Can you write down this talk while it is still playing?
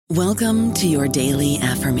Welcome to your daily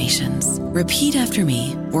affirmations. Repeat after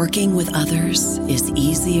me. Working with others is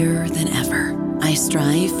easier than ever. I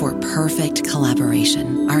strive for perfect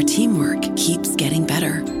collaboration. Our teamwork keeps getting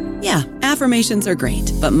better. Yeah, affirmations are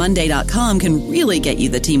great, but Monday.com can really get you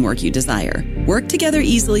the teamwork you desire. Work together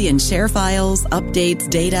easily and share files, updates,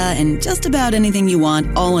 data, and just about anything you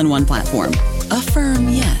want all in one platform. Affirm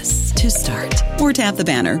yes to start, or tap the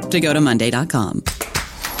banner to go to Monday.com.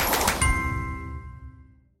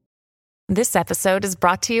 This episode is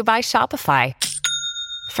brought to you by Shopify.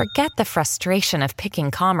 Forget the frustration of picking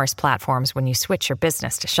commerce platforms when you switch your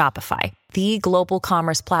business to Shopify, the global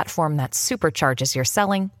commerce platform that supercharges your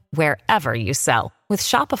selling wherever you sell. With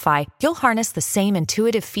Shopify, you'll harness the same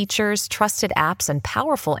intuitive features, trusted apps, and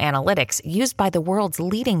powerful analytics used by the world's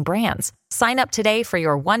leading brands. Sign up today for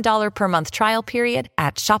your $1 per month trial period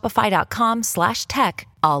at shopify.com/tech,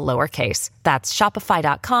 all lowercase. That's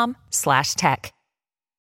shopify.com/tech.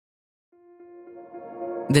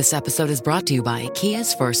 This episode is brought to you by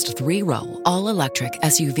Kia's first 3-row, all-electric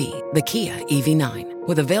SUV, the Kia EV9,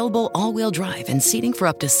 with available all-wheel drive and seating for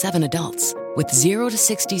up to 7 adults, with 0 to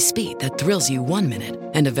 60 speed that thrills you 1 minute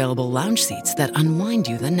and available lounge seats that unwind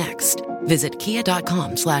you the next. Visit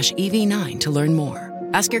kia.com/EV9 to learn more.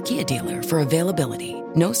 Ask your Kia dealer for availability.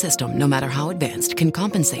 No system, no matter how advanced, can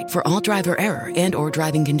compensate for all driver error and or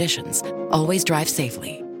driving conditions. Always drive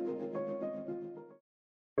safely.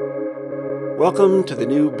 Welcome to the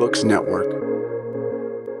New Books Network.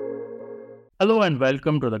 Hello and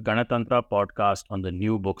welcome to the Ganatantra podcast on the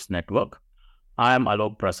New Books Network. I am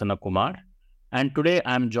Alok Prasanna Kumar, and today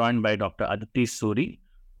I am joined by Dr. Aditi Surie,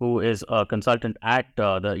 who is a consultant at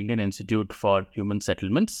the Indian Institute for Human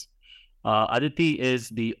Settlements. Aditi is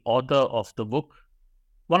the author of the book,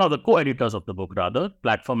 one of the co-editors of the book rather,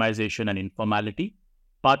 Platformization and Informality,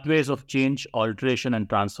 Pathways of Change, Alteration and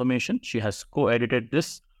Transformation. She has co-edited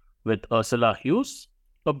this with Ursula Huws.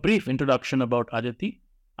 A brief introduction about Aditi.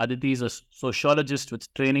 Aditi is a sociologist with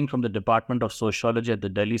training from the Department of Sociology at the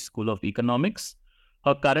Delhi School of Economics.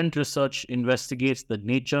 Her current research investigates the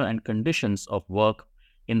nature and conditions of work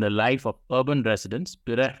in the life of urban residents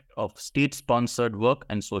bereft of state-sponsored work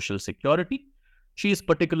and social security. She is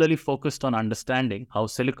particularly focused on understanding how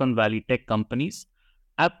Silicon Valley tech companies,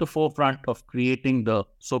 at the forefront of creating the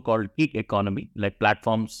so-called gig economy, like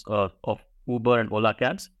platforms of Uber and Ola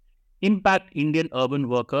cabs, impact Indian urban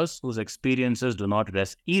workers whose experiences do not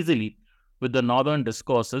rest easily with the northern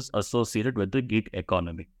discourses associated with the gig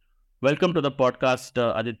economy. Welcome to the podcast,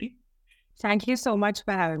 Aditi. Thank you so much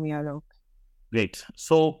for having me, Alok. Great.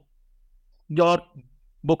 So your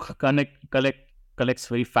book collects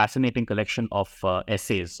very fascinating collection of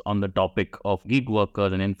essays on the topic of gig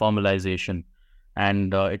workers and informalization.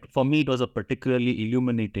 And for me, it was a particularly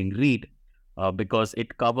illuminating read. Because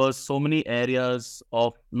it covers so many areas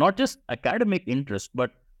of not just academic interest,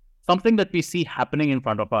 but something that we see happening in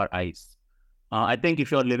front of our eyes. I think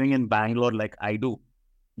if you're living in Bangalore like I do,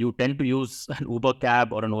 you tend to use an Uber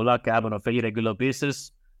cab or an Ola cab on a very regular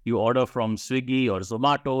basis. You order from Swiggy or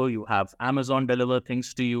Zomato, you have Amazon deliver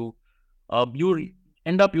things to you. You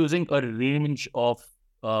end up using a range of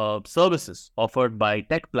services offered by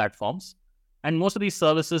tech platforms. And most of these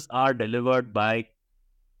services are delivered by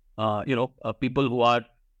people who are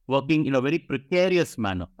working in a very precarious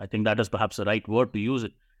manner. I think that is perhaps the right word to use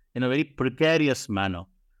it, in a very precarious manner.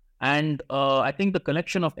 And I think the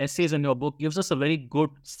collection of essays in your book gives us a very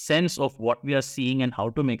good sense of what we are seeing and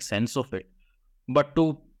how to make sense of it. But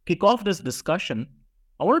to kick off this discussion,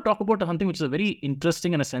 I want to talk about something which is a very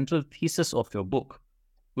interesting and a central thesis of your book,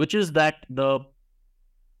 which is that the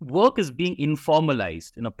work is being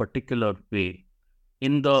informalized in a particular way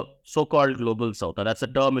in the so-called global south. Now, that's a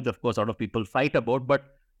term which, of course, a lot of people fight about,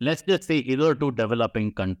 but let's just say either to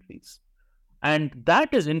developing countries. And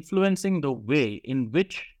that is influencing the way in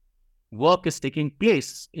which work is taking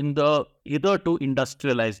place in the either to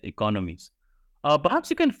industrialized economies. Perhaps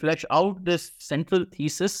you can flesh out this central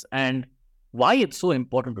thesis and why it's so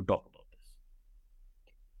important to talk about this.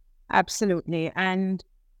 Absolutely. And,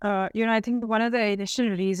 I think one of the initial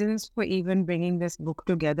reasons for even bringing this book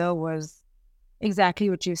together was exactly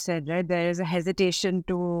what you said, right? There is a hesitation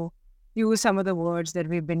to use some of the words that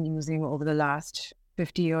we've been using over the last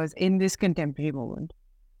 50 years in this contemporary moment.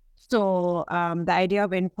 So the idea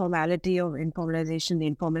of informality, of informalization, the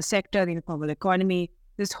informal sector, the informal economy,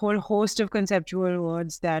 this whole host of conceptual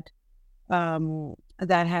words that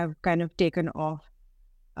have kind of taken off,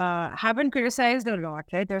 have been criticized a lot,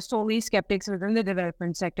 right? There's so many skeptics within the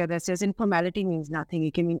development sector that says informality means nothing.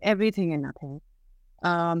 It can mean everything and nothing.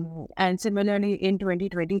 And similarly, in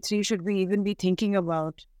 2023, should we even be thinking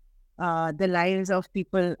about the lives of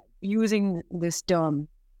people using this term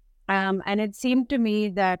And it seemed to me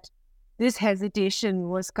that this hesitation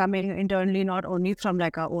was coming internally, not only from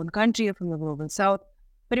like our own country or from the global south,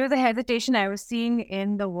 but it was a hesitation I was seeing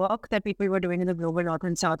in the work that people were doing in the global north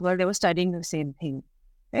and south, where they were studying the same thing,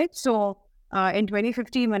 right? So in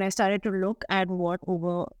 2015, when I started to look at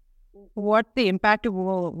what the impact of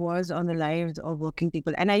Uber was on the lives of working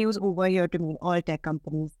people, and I use Uber here to mean all tech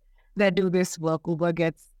companies that do this work. Uber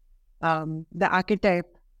gets the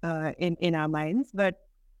archetype in our minds, but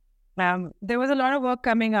there was a lot of work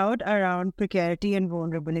coming out around precarity and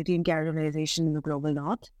vulnerability and casualization in the global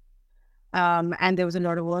north. And there was a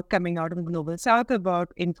lot of work coming out of the global south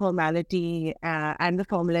about informality and the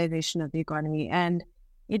formalization of the economy. And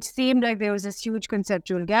it seemed like there was this huge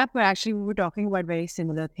conceptual gap where actually we were talking about very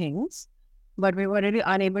similar things, but we were really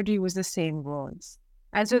unable to use the same words.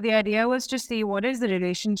 And so the idea was to see what is the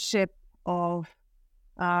relationship of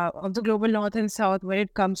the global north and south when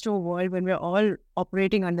it comes to a world when we're all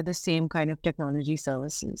operating under the same kind of technology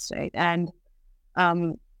services, right? And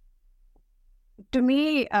to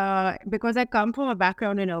me, because I come from a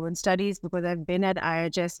background in urban studies, because I've been at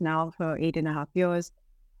IHS now for 8.5 years,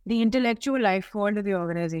 the intellectual life force of the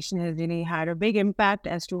organization has really had a big impact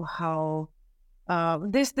as to how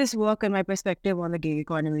this work and my perspective on the gig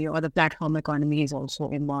economy or the platform economy is also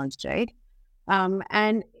emerged, right?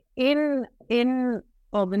 And in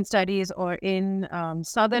urban studies or in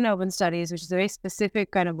southern urban studies, which is a very specific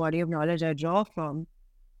kind of body of knowledge I draw from,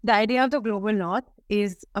 the idea of the global north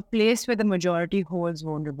is a place where the majority holds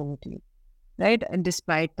vulnerability, right? And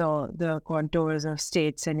despite the contours of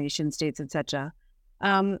states and nation states, etc.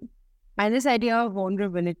 And this idea of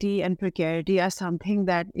vulnerability and precarity are something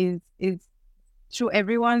that is through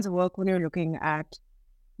everyone's work when you're looking at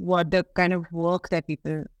what the kind of work that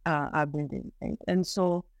people are building, right? And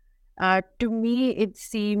so to me, it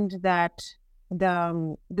seemed that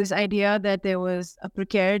this idea that there was a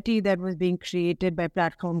precarity that was being created by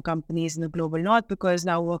platform companies in the global north because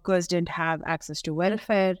now workers didn't have access to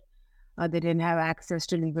welfare, they didn't have access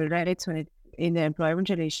to legal rights in their employment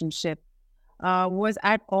relationship, was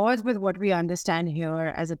at odds with what we understand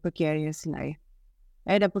here as a precarious life.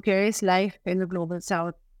 Right? A precarious life in the global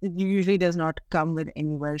south usually does not come with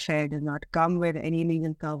any welfare, does not come with any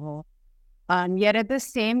legal cover. Yet at the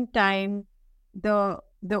same time, the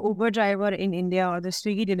Uber driver in India or the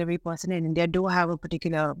Swiggy delivery person in India do have a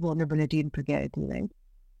particular vulnerability and precarity, right?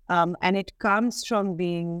 And it comes from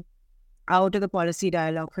being out of the policy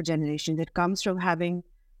dialogue for generations. It comes from having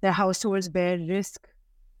their households bear risk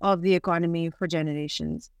of the economy for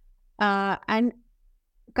generations. And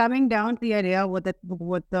coming down to the idea of what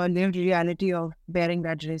the lived reality of bearing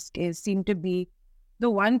that risk is, seemed to be the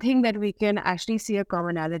one thing that we can actually see a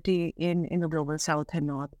commonality in the global south and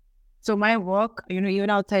north. So my work, even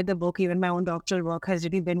outside the book, even my own doctoral work has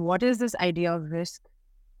really been, what is this idea of risk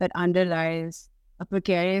that underlies a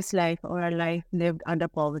precarious life or a life lived under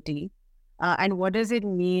poverty? And what does it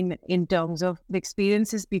mean in terms of the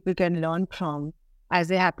experiences people can learn from as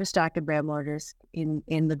they have to start to bear more risk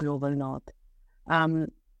in the global north?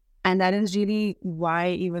 And that is really why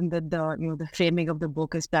even the framing of the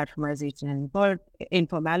book is platformization and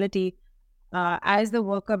informality. As the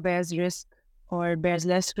worker bears risk or bears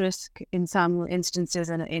less risk in some instances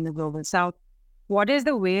in the global south, what is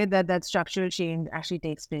the way that structural change actually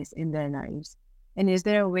takes place in their lives? And is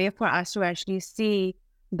there a way for us to actually see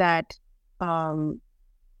that all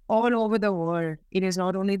over the world, it is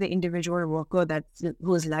not only the individual worker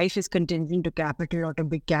whose life is contingent to capital or to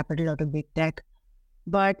big capital or to big tech,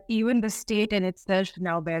 but even the state in itself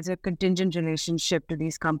now bears a contingent relationship to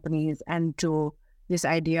these companies and to this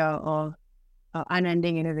idea of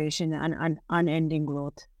unending innovation and unending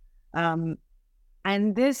growth.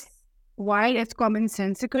 And this, while it's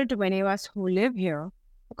commonsensical to many of us who live here,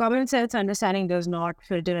 common sense understanding does not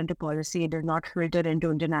filter into policy, it does not filter into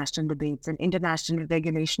international debates and international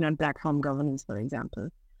regulation on platform governance, for example.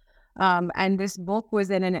 And this book was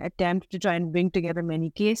then an attempt to try and bring together many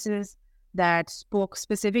cases that spoke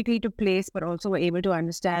specifically to place, but also were able to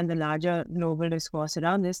understand the larger global discourse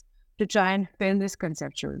around this to try and fill this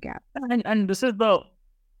conceptual gap. And this is the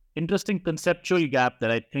interesting conceptual gap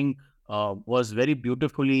that I think was very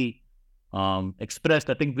beautifully expressed.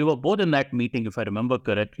 I think we were both in that meeting, if I remember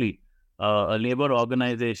correctly. A labor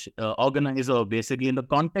organizer, basically in the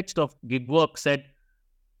context of gig work, said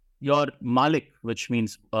your Malik, which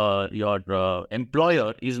means your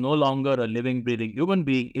employer, is no longer a living, breathing human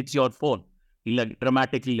being. It's your phone. He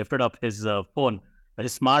dramatically lifted up his phone,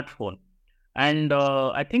 his smartphone. And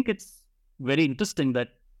I think it's very interesting that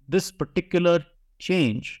this particular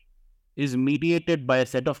change is mediated by a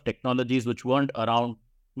set of technologies which weren't around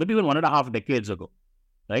maybe even 1.5 decades ago,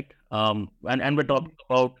 right? And we're talking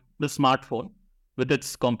about the smartphone with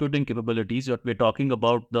its computing capabilities. We're talking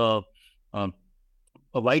about the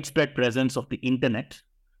a widespread presence of the internet.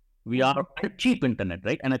 We are a cheap internet,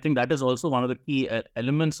 right? And I think that is also one of the key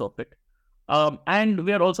elements of it. And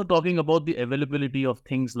we are also talking about the availability of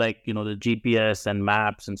things like, the GPS and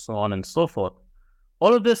maps and so on and so forth.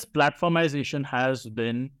 All of this platformization has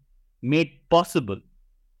been made possible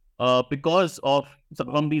because of some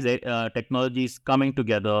of these technologies coming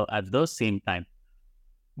together at the same time.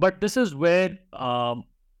 But this is where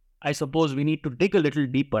I suppose we need to dig a little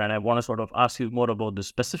deeper, and I want to sort of ask you more about this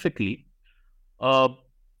specifically.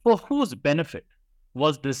 For whose benefit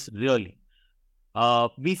was this really?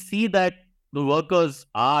 We see that the workers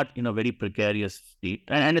are in a very precarious state,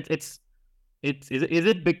 and is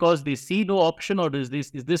it because they see no option, or is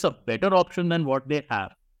this a better option than what they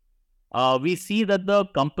have? We see that the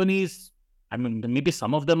companies, I mean, maybe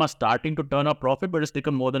some of them are starting to turn a profit, but it's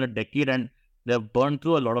taken more than a decade, and they've burned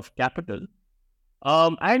through a lot of capital.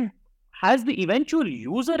 And has the eventual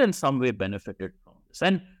user in some way benefited from this?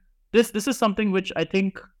 And this is something which I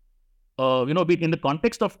think, in the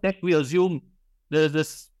context of tech, we assume there's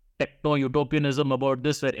this techno-utopianism about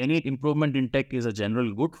this, where any improvement in tech is a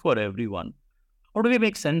general good for everyone. How do we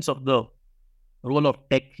make sense of the role of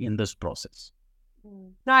tech in this process?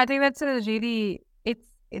 No, I think that's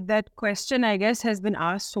that question, I guess, has been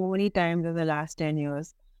asked so many times in the last 10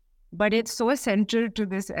 years. But it's so central to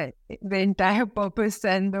this, the entire purpose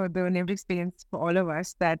and the lived experience for all of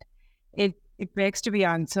us, that it begs to be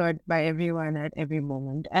answered by everyone at every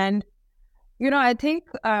moment. And, I think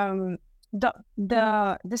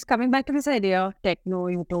this coming back to this idea of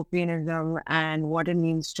techno-utopianism and what it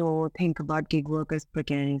means to think about gig work as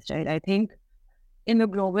precarious, right? I think in the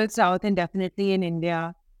global south, and definitely in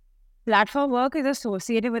India, platform work is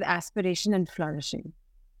associated with aspiration and flourishing.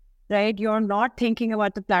 Right? You're not thinking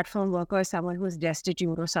about the platform worker as someone who's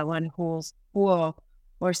destitute, or someone who's poor,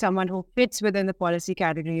 or someone who fits within the policy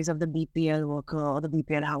categories of the BPL worker or the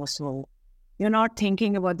BPL household. You're not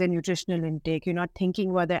thinking about their nutritional intake. You're not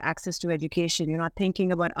thinking about their access to education. You're not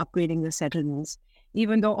thinking about upgrading the settlements,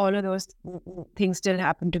 even though all of those things still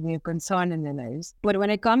happen to be a concern in their lives. But when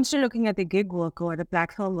it comes to looking at the gig worker or the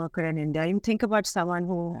platform worker in India, you think about someone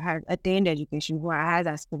who has attained education, who has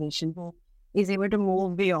aspiration, who is able to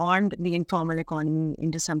move beyond the informal economy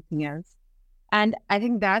into something else. And I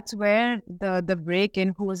think that's where the break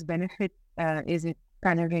in whose benefit it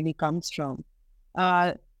kind of really comes from.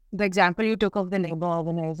 The example you took of the labor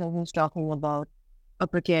organizer who's talking about a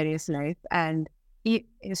precarious life. And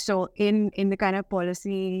so in the kind of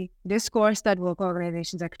policy discourse that work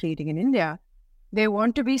organizations are creating in India, they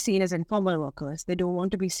want to be seen as informal workers. They don't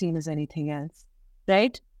want to be seen as anything else,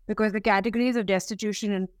 right? Because the categories of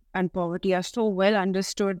destitution and poverty are so well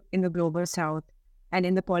understood in the global south and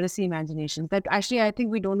in the policy imaginations that actually I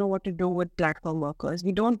think we don't know what to do with platform workers.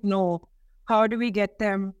 We don't know how do we get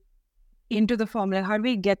them into the formula, how do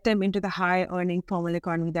we get them into the high earning formal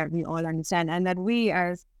economy that we all understand and that we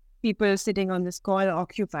as people sitting on this call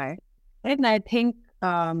occupy. Right? And I think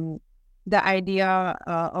the idea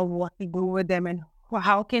of what to do with them and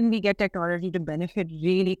how can we get technology to benefit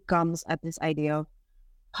really comes at this idea of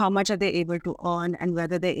how much are they able to earn and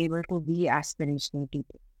whether they're able to be aspirational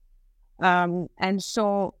people. And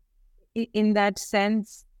so in that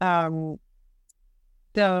sense, the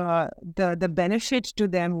benefit to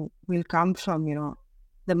them will come from,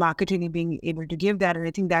 the marketing being able to give that. And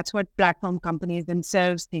I think that's what platform companies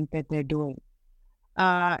themselves think that they're doing.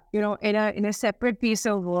 In a separate piece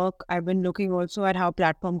of work, I've been looking also at how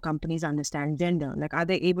platform companies understand gender. Like, are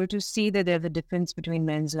they able to see that there's a difference between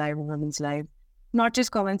men's life and women's life? Not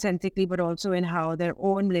just commonsensically, but also in how their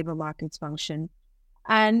own labor markets function.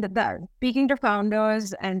 And speaking to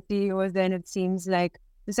founders and CEOs, then it seems like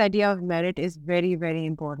this idea of merit is very, very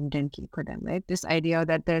important and key for them, right? This idea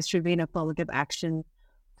that there should be an affirmative action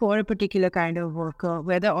for a particular kind of worker,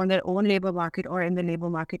 whether on their own labor market or in the labor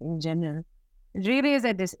market in general. It really is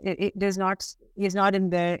that it is not in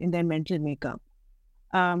their mental makeup.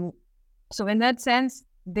 So in that sense,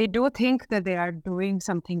 they do think that they are doing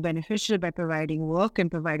something beneficial by providing work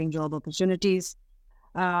and providing job opportunities.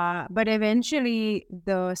 But eventually,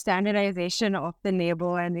 the standardization of the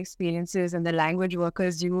labor and the experiences and the language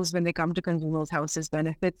workers use when they come to consumers' houses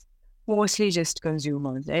benefits mostly just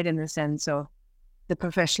consumers, right? In the sense of the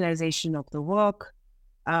professionalization of the work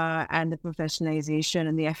and the professionalization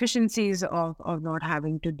and the efficiencies of not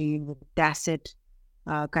having to deal with tacit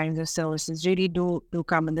kinds of services really do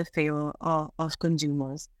come in the favor of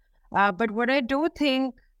consumers. But what I do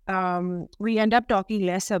think we end up talking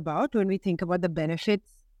less about when we think about the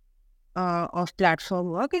benefits of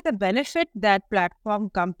platform work is the benefit that platform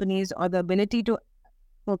companies or the ability to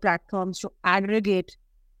for platforms to aggregate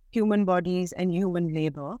human bodies and human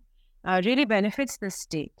labor really benefits the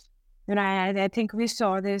state. I think we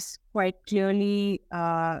saw this quite clearly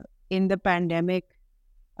in the pandemic,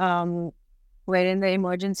 wherein the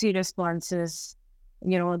emergency responses,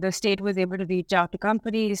 the state was able to reach out to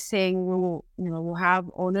companies saying, we'll have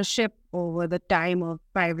ownership over the time of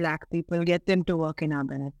 5 lakh people, get them to work in our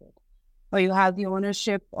benefit. Or you have the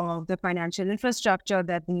ownership of the financial infrastructure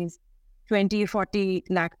that these 20, 40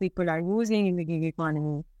 lakh people are using in the gig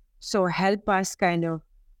economy. So help us kind of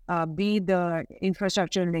be the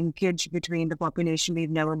infrastructure linkage between the population we've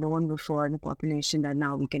never known before and the population that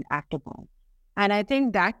now we can act upon. And I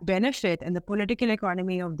think that benefit and the political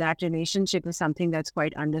economy of that relationship is something that's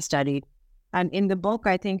quite understudied. And in the book,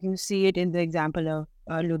 I think you see it in the example of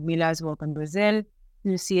Ludmila's work in Brazil.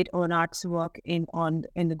 You see it Onat's work in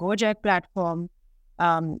the Gojek platform,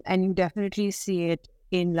 and you definitely see it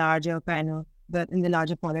in larger in the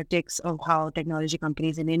larger politics of how technology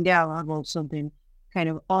companies in India have also been kind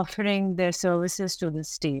of offering their services to the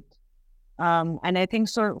state. And I think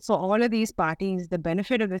so for all of these parties, the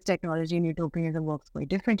benefit of this technology in utopianism works quite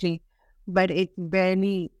differently, but it's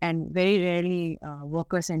barely and very rarely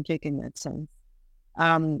worker-centric in that sense.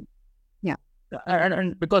 Yeah.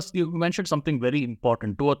 And because you mentioned something very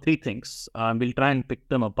important, 2 or 3 things, we'll try and pick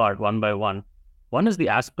them apart one by one. One is the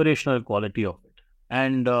aspirational quality of it.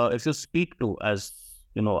 And if you speak to, as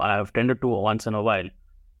I have tended to once in a while,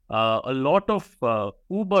 a lot of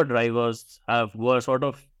Uber drivers were sort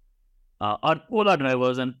of are Ola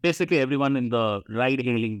drivers and basically everyone in the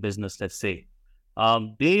ride-hailing business, let's say.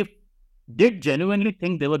 They did genuinely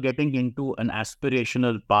think they were getting into an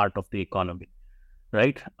aspirational part of the economy,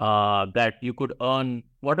 right? That you could earn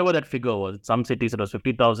whatever that figure was. In some cities it was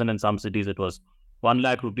 50,000, in some cities it was 1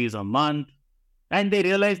 lakh rupees a month. And they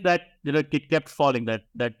realized that it kept falling,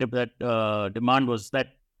 that demand was, that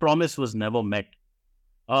promise was never met.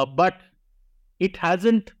 But it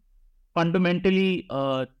hasn't fundamentally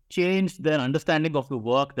changed their understanding of the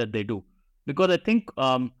work that they do. Because I think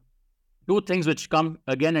 2 things which come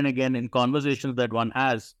again and again in conversations that one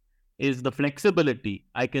has is the flexibility.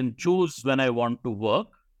 I can choose when I want to work,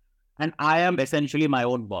 and I am essentially my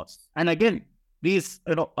own boss. And again, these,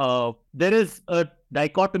 there is a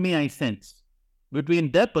dichotomy I sense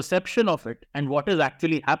between their perception of it and what is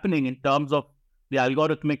actually happening in terms of the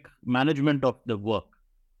algorithmic management of the work,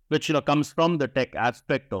 which comes from the tech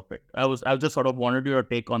aspect of it. I just sort of wanted your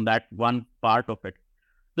take on that one part of it.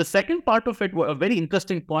 The second part of it, a very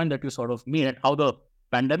interesting point that you sort of made, how the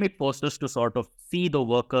pandemic forced us to sort of see the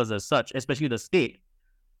workers as such, especially the state.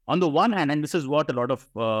 On the one hand, and this is what a lot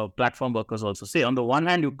of platform workers also say, on the one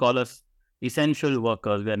hand, you call us essential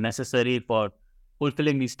workers. We are necessary for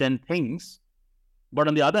fulfilling these 10 things. But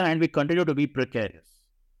on the other hand, we continue to be precarious.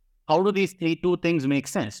 How do these 2 things make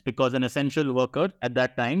sense? Because an essential worker at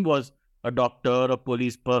that time was a doctor, a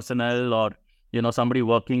police personnel, or somebody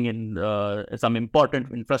working in some important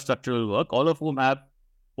infrastructural work, all of whom have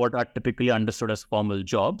what are typically understood as formal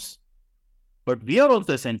jobs. But we are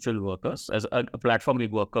also essential workers, as a platform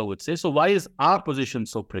gig worker would say. So why is our position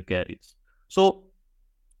so precarious? So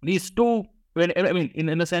these 2,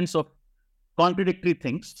 in a sense of contradictory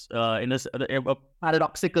things, in a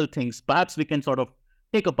paradoxical things, perhaps we can sort of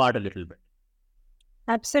take apart a little bit.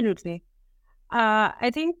 Absolutely.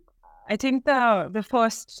 I think the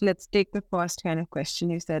first, let's take the first kind of question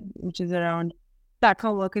you said, which is around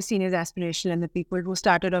platform workers seen as aspirational, and the people who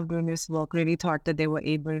started off doing this work really thought that they were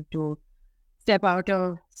able to step out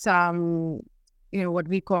of some, what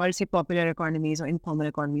we call, say, popular economies or informal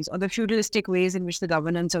economies, or the feudalistic ways in which the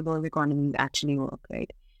governance of those economies actually work,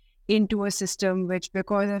 right? Into a system which,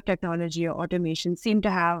 because of technology or automation, seem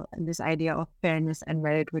to have this idea of fairness and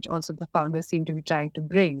merit, which also the founders seem to be trying to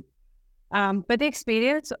bring. But the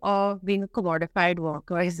experience of being a commodified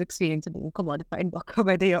worker is the experience of being a commodified worker,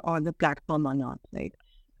 whether you're on the platform or not, right?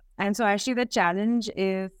 And so actually the challenge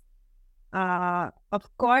is,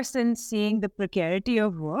 of course, in seeing the precarity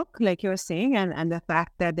of work, like you're saying, and the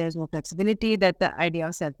fact that there's no flexibility, that the idea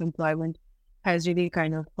of self-employment has really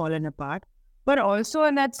kind of fallen apart. But also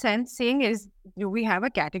in that sense, saying is, do we have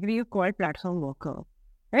a category called platform worker,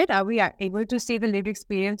 right? Are we able to see the lived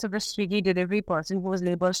experience of a Swiggy delivery person whose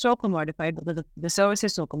labor is so commodified because the service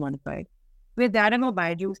is so commodified? With that, I'm a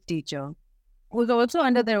Baiju's teacher who's also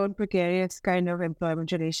under their own precarious kind of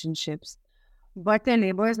employment relationships, but their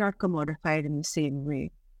labor is not commodified in the same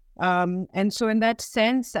way. And so in that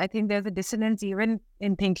sense, I think there's a dissonance even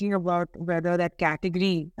in thinking about whether that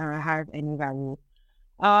category has any value.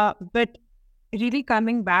 But really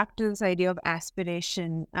coming back to this idea of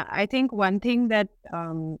aspiration, I think one thing that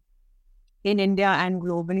in India and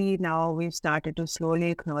globally now we've started to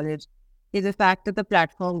slowly acknowledge is the fact that the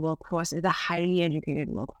platform workforce is a highly educated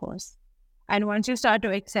workforce. And once you start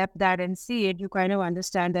to accept that and see it, you kind of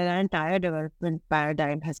understand that our entire development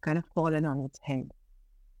paradigm has kind of fallen on its head.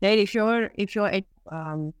 Right? If you're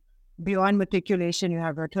beyond matriculation, you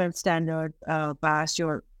have a 12th standard pass,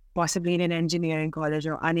 you're possibly in an engineering college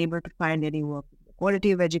or unable to find any work, the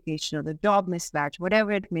quality of education or the job mismatch,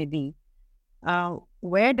 whatever it may be,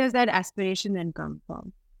 where does that aspiration then come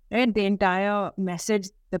from? Right? The entire message,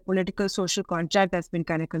 the political social contract that's been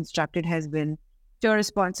kind of constructed has been your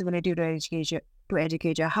responsibility to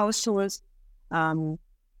educate your households. And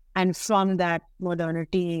from that,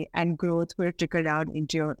 modernity and growth will trickle down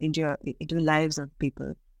into the lives of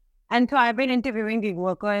people. And so I've been interviewing gig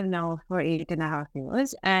workers now for 8.5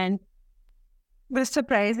 years. And the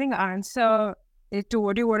surprising answer to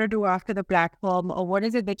what you want to do after the platform or what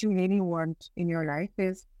is it that you really want in your life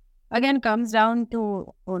is, again, comes down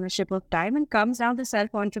to ownership of time and comes down to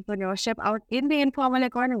self-entrepreneurship out in the informal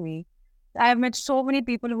economy. I've met so many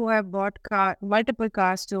people who have bought multiple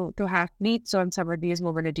cars to have fleets on some of these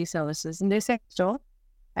mobility services. And they said, so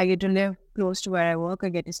I get to live close to where I work. I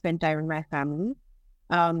get to spend time with my family.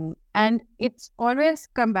 And it's always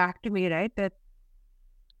come back to me, right, that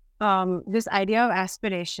this idea of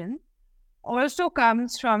aspiration also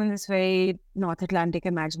comes from this very North Atlantic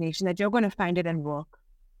imagination that you're going to find it in work.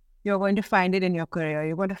 You're going to find it in your career.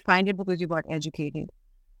 You're going to find it because you got educated.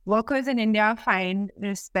 Workers in India find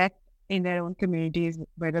respect in their own communities,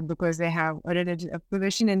 whether because they have a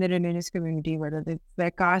position in the religious community, whether it's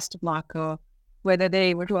their caste marker, whether they're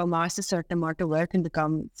able to amass a certain amount of wealth and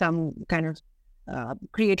become some kind of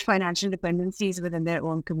create financial dependencies within their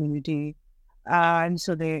own community.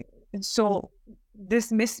 So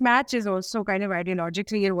this mismatch is also kind of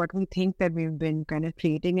ideologically in what we think that we've been kind of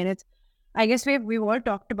creating. And it's, I guess we've all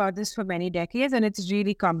talked about this for many decades, and it's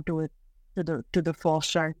really come to the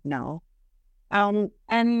forefront now.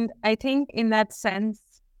 And I think in that sense,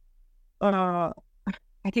 I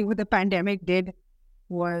think what the pandemic did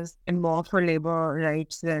was more for labor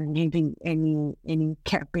rights than maybe any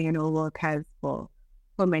campaign or work has for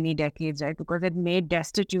many decades, right? Because it made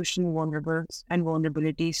destitution,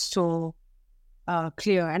 vulnerability so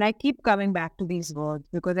clear. And I keep coming back to these words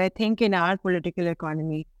because I think in our political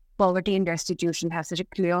economy, poverty and destitution have such a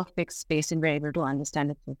clear, fixed space, and we're able to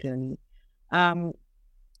understand it so clearly.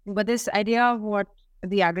 But this idea of what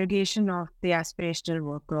the aggregation of the aspirational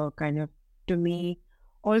worker kind of, to me,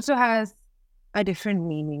 also has a different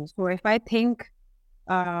meaning. So if I think,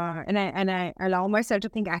 and I allow myself to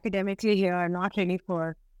think academically here, not really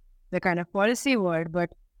for the kind of policy word, but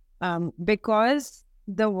because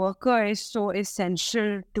the worker is so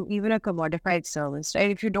essential to even a commodified service, right?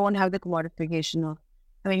 If you don't have the commodification of,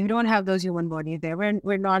 you don't have those human bodies there,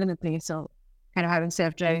 we're not in a place of kind of having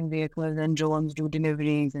self-driving vehicles and drones do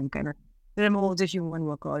deliveries and kind of remove the human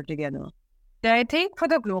worker altogether. Then I think for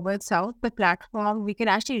the global south, the platform, we can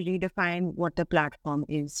actually redefine what the platform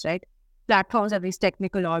is, right? Platforms are these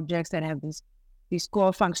technical objects that have these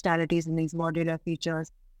core functionalities and these modular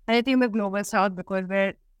features. And I think the global south, because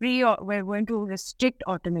we're going to restrict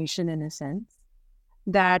automation in a sense,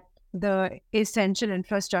 that the essential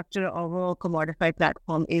infrastructure of a commodified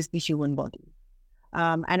platform is the human body.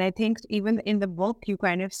 And I think even in the book, you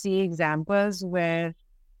kind of see examples where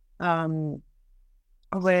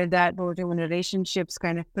that those human relationships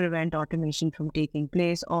kind of prevent automation from taking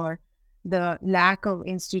place, or the lack of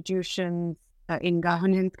institutions in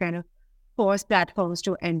governance kind of force platforms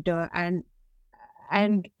to enter and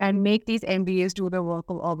make these MBAs do the work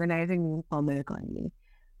of organizing the informal economy,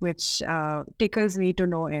 which tickles me to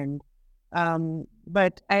no end.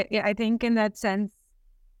 But I think in that sense,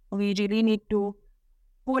 we really need to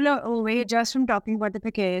pull away just from talking about the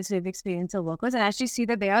precarious lived experience of workers and actually see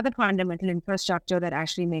that they are the fundamental infrastructure that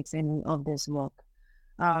actually makes any of this work.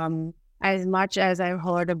 As much as I've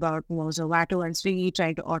heard about Zomato and Surie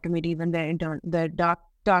trying to automate even their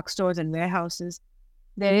dark stores and warehouses,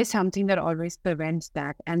 there is something that always prevents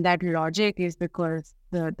that. And that logic is because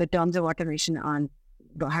the terms of automation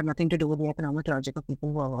have nothing to do with the economic logic of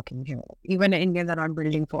people who are working here. Even Indians are not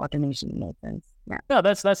building for automation in that sense. Yeah,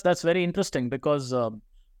 that's very interesting because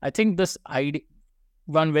I think this idea,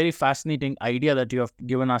 one very fascinating idea that you have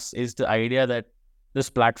given us is the idea that this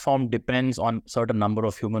platform depends on certain number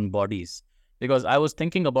of human bodies. Because I was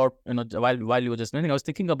thinking about, while you were just mentioning, I was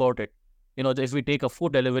thinking about it. If we take a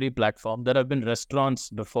food delivery platform, there have been restaurants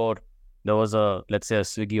before there was let's say a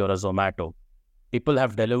Swiggy or a Zomato. People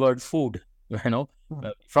have delivered food,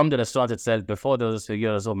 from the restaurant itself before there was a Swiggy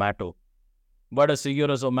or a Zomato. But a Swiggy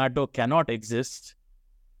or a Zomato cannot exist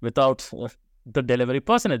without the delivery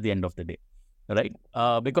person at the end of the day.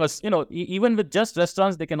 right? Because, even with just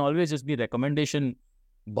restaurants, they can always just be recommendation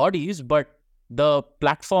bodies, but the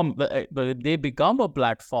platform, they become a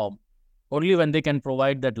platform only when they can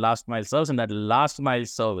provide that last mile service, and that last mile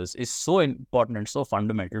service is so important and so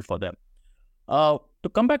fundamental for them. To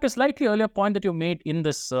come back to a slightly earlier point that you made in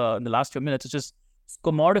this in the last few minutes, which is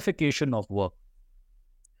commodification of work.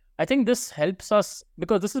 I think this helps us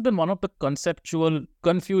because this has been one of the conceptual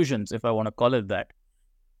confusions, if I want to call it that,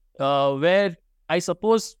 where I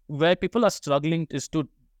suppose where people are struggling is to,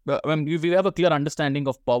 we have a clear understanding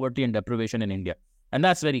of poverty and deprivation in India, and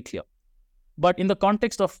that's very clear. But in the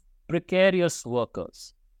context of precarious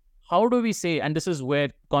workers, how do we say, and this is where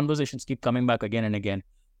conversations keep coming back again and again,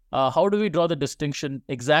 how do we draw the distinction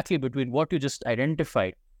exactly between what you just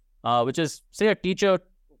identified, which is, say, a teacher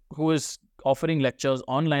who is offering lectures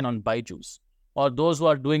online on Byju's, or those who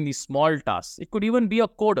are doing these small tasks. It could even be a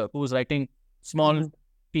coder who is writing small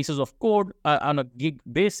pieces of code on a gig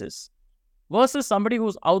basis, versus somebody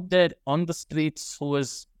who's out there on the streets who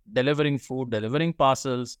is delivering food, delivering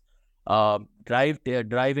parcels,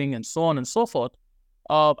 driving, and so on and so forth.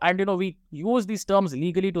 And we use these terms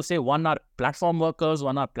legally to say one are platform workers,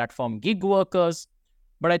 one are platform gig workers.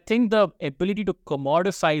 But I think the ability to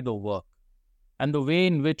commodify the work and the way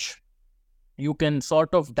in which you can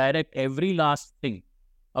sort of direct every last thing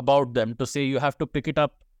about them to say you have to pick it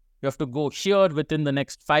up, you have to go here within the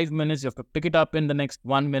next 5 minutes, you have to pick it up in the next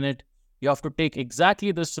 1 minute, you have to take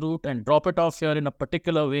exactly this route and drop it off here in a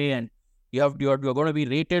particular way, and you're going to be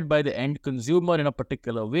rated by the end consumer in a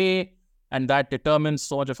particular way, and that determines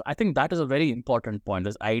so much of. I think that is a very important point,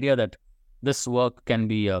 this idea that this work can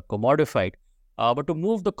be commodified. But to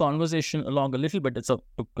move the conversation along a little bit, to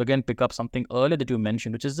again pick up something earlier that you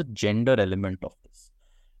mentioned, which is the gender element of this.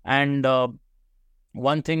 And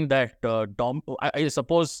one thing that I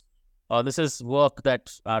suppose this is work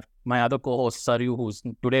that my other co-host, Surie, who's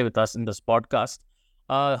today with us in this podcast,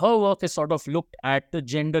 her work has sort of looked at the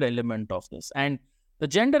gender element of this. And the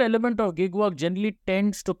gender element of gig work generally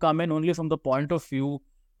tends to come in only from the point of view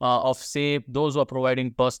of, say, those who are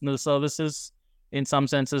providing personal services, in some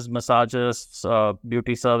senses, massages,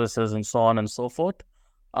 beauty services, and so on and so forth.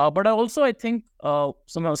 But I think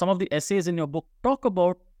some of the essays in your book talk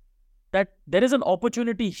about that there is an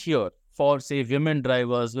opportunity here for, say, women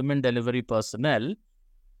drivers, women delivery personnel,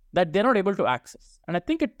 that they're not able to access. And I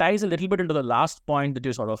think it ties a little bit into the last point that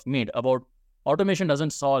you sort of made about automation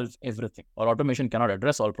doesn't solve everything, or automation cannot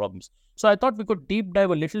address all problems. So I thought we could deep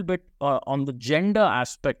dive a little bit on the gender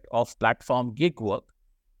aspect of platform gig work.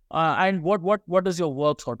 And what does your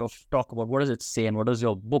work sort of talk about? What does it say, and what does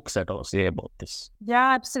your book say about this?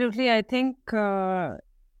 Yeah, absolutely. I think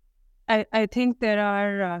I think there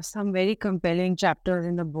are some very compelling chapters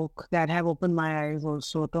in the book that have opened my eyes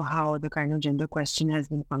also to how the kind of gender question has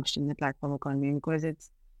been functioning in the platform economy, because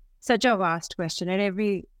it's such a vast question, and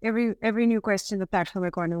every new question in the platform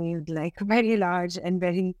economy is like very large and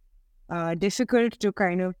very difficult to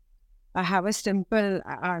kind of have a simple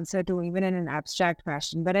answer to, even in an abstract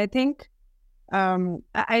fashion. But I think the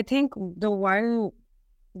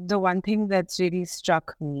one thing that's really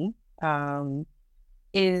struck me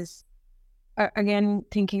is again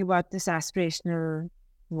thinking about this aspirational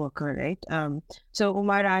worker, right? So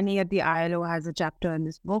Uma Rani at the ILO has a chapter in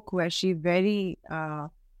this book where she very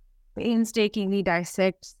painstakingly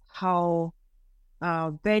dissects how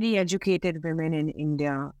very educated women in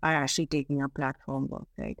India are actually taking up platform work,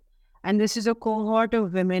 right? And this is a cohort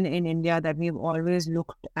of women in India that we've always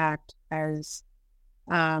looked at as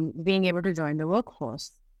being able to join the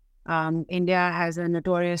workforce. India has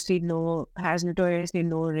notoriously low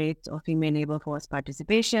rates of female labor force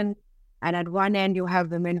participation. And at one end, you have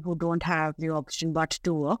women who don't have the option but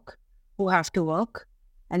to work, who have to work.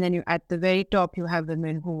 And then at the very top, you have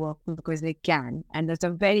women who work because they can. And there's a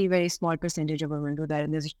very, very small percentage of women who do that.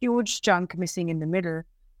 And there's a huge chunk missing in the middle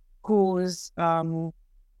whose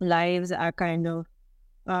lives are kind of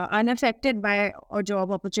unaffected by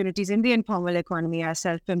job opportunities in the informal economy as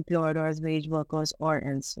self-employed or as wage workers or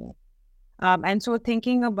elsewhere. And so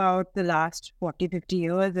thinking about the last 40, 50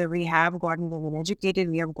 years, where we have gotten women educated,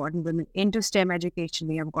 we have gotten women into STEM education,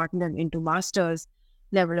 we have gotten them into master's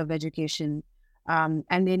level of education,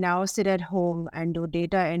 and they now sit at home and do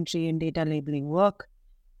data entry and data labeling work,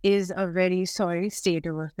 is a very sorry state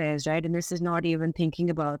of affairs, right? And this is not even thinking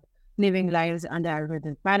about living lives under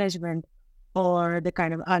algorithmic management or the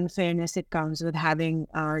kind of unfairness it comes with having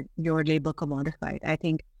your labor commodified. I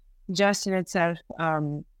think just in itself,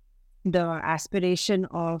 the aspiration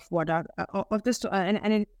of what are of this,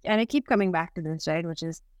 and I keep coming back to this, right, which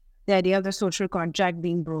is the idea of the social contract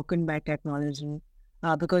being broken by technology.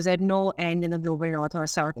 because at no end in the global north or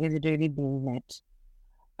south is it really being met.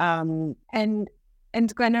 And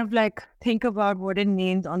kind of like think about what it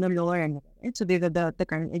means on the lower end. Right? So these are the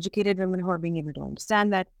kind of educated women who are being able to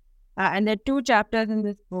understand that. And there are 2 chapters in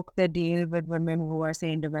this book that deal with women who are,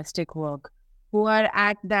 say, in domestic work, who are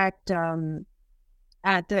at that in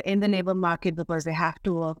the labor market because they have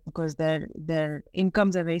to work because their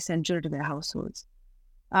incomes are very central to their households.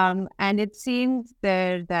 And it seems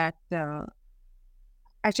there that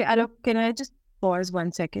actually, Alok, can I just pause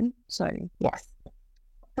 1 second? Sorry. Yes.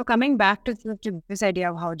 So coming back to this idea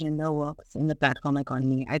of how gender works in the platform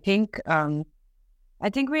economy, I think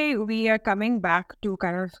we are coming back to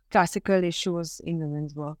kind of classical issues in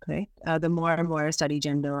women's work, right? The more and more I study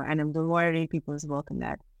gender and the more I read people's work in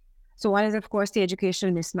that. So one is, of course, the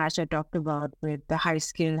educational mismatch I talked about with the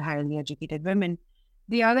high-skilled, highly educated women.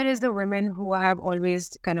 The other is the women who have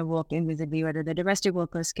always kind of worked invisibly, whether they're domestic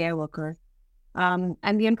workers, care workers.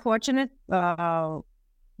 And the unfortunate part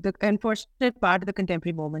of the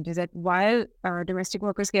contemporary moment is that while domestic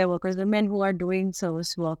workers, care workers, the men who are doing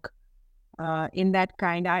service work in that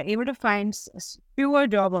kind are able to find fewer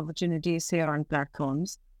job opportunities, say, on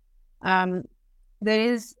platforms. There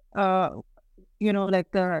is, like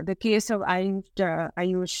the case of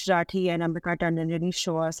Ayush Rathi and Ambika Tandon really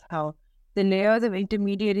show us how the layers of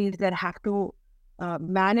intermediaries that have to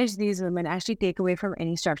manage these women actually take away from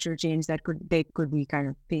any structural change that they could be kind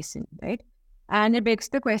of facing, right? And it begs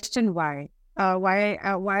the question, why? Why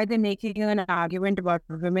are they making an argument about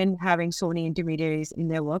women having so many intermediaries in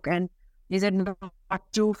their work? And is it not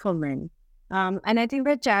true for men? And I think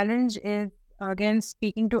the challenge is, again,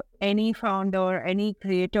 speaking to any founder or any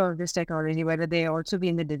creator of this technology, whether they also be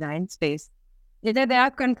in the design space, is that there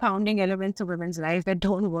are confounding elements of women's lives that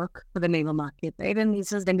don't work for the labor market, right? And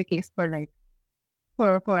this has been the case for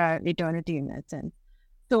eternity in that sense.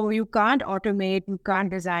 So you can't automate, you can't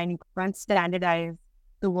design, you can't standardize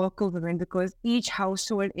the work of women because each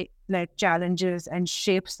household challenges and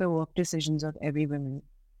shapes the work decisions of every woman.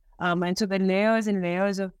 And so the layers and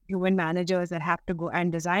layers of human managers that have to go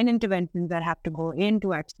and design interventions that have to go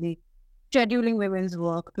into actually scheduling women's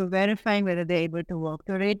work, to verifying whether they're able to work,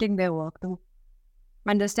 to rating their work, to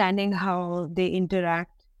understanding how they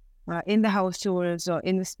interact in the households or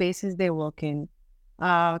in the spaces they work in,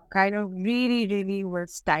 kind of really, really will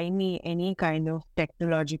stymie any kind of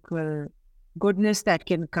technological goodness that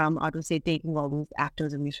can come out of, say, taking all these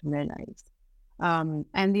actors away from their lives.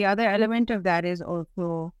 And the other element of that is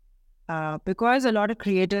also because a lot of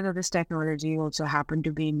creators of this technology also happen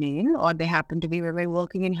to be male, or they happen to be women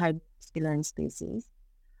working in high skill spaces.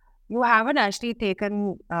 You haven't actually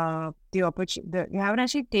taken you haven't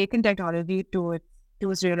actually taken technology to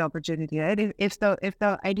its real opportunity, right? If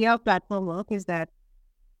the idea of platform work is that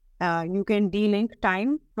you can de-link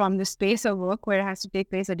time from the space of work where it has to take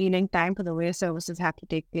place, or de-link time for the way services have to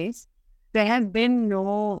take place, there has been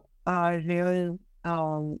no real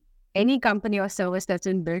any company or service that's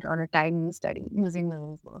been built on a time study using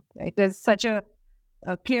women's work, right? There's such a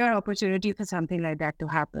clear opportunity for something like that to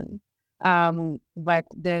happen. But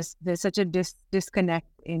there's such a disconnect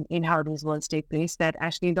in how these worlds take place that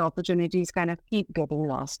actually the opportunities kind of keep getting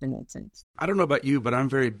lost in that sense. I don't know about you, but I'm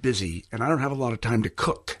very busy and I don't have a lot of time to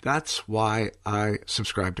cook. That's why I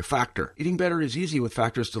subscribe to Factor. Eating better is easy with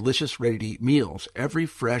Factor's delicious, ready-to-eat meals. Every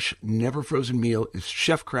fresh, never frozen meal is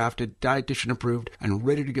chef-crafted, dietitian approved, and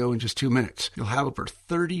ready to go in just 2 minutes. You'll have over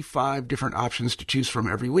 35 different options to choose from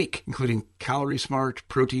every week, including Calorie Smart,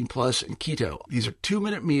 Protein Plus, and Keto. These are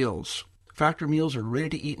 2-minute meals. Factor meals are ready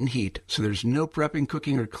to eat and heat, so there's no prepping,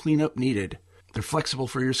 cooking, or cleanup needed. They're flexible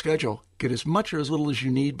for your schedule. Get as much or as little as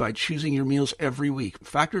you need by choosing your meals every week.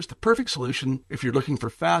 Factor is the perfect solution if you're looking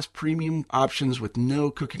for fast, premium options with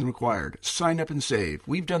no cooking required. Sign up and save.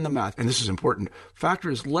 We've done the math, and this is important.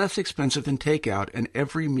 Factor is less expensive than takeout, and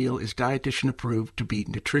every meal is dietitian approved to be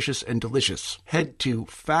nutritious and delicious. Head to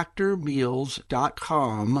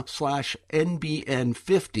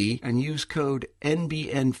factormeals.com/NBN50 and use code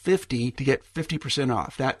NBN50 to get 50%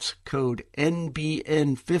 off. That's code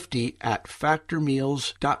NBN50 at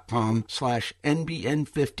factormeals.com/NBN50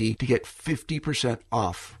 to get 50%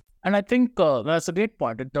 off. And I think that's a great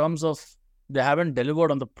point in terms of they haven't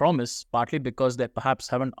delivered on the promise, partly because they perhaps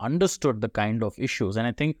haven't understood the kind of issues. And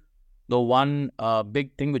I think the one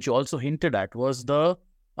big thing which you also hinted at was the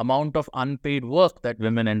amount of unpaid work that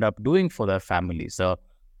women end up doing for their families.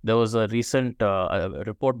 There was a recent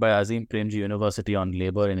report by Azim Premji University on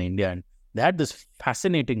labor in India, and they had this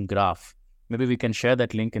fascinating graph. Maybe we can share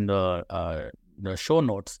that link in the show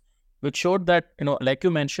notes, which showed that, like you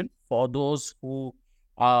mentioned, for those who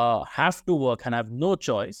have to work and have no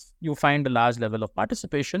choice, you find a large level of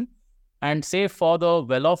participation. And say for the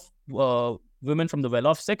well-off women from the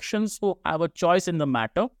well-off sections who have a choice in the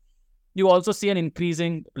matter, you also see an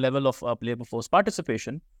increasing level of labor force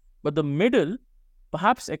participation. But the middle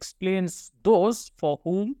perhaps explains those for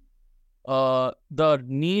whom the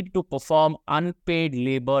need to perform unpaid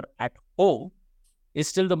labor at home is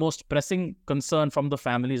still the most pressing concern from the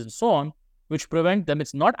families and so on, which prevent them.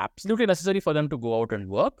 It's not absolutely necessary for them to go out and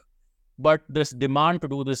work, but this demand to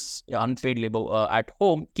do this unpaid labor at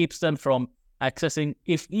home keeps them from accessing,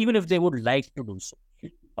 even if they would like to do so.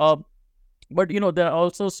 But, there are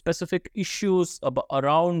also specific issues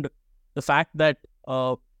around the fact that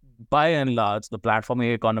by and large, the platform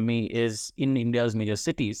economy is in India's major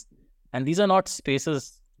cities. And these are not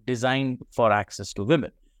spaces designed for access to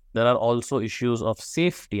women. There are also issues of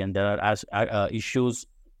safety, and there are issues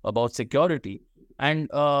about security. And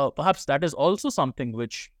perhaps that is also something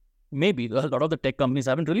which maybe a lot of the tech companies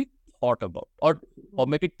haven't really thought about, or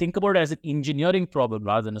maybe think about it as an engineering problem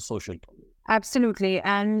rather than a social problem. Absolutely.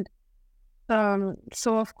 And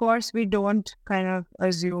so, of course, we don't kind of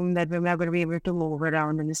assume that women are going to be able to move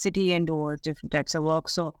around in the city and do different types of work.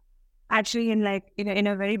 So actually, in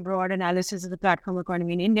a very broad analysis of the platform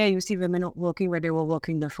economy in India, you see women working where they were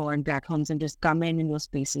working before in platforms and just come in those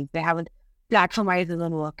spaces. They haven't platformized their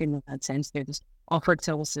own work in that sense. They just offered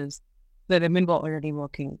services where women were already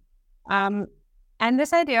working. And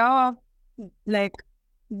this idea of like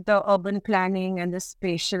the urban planning and the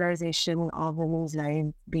spatialization of women's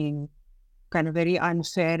lives being kind of very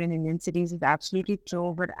unfair in Indian cities is absolutely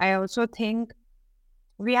true. But I also think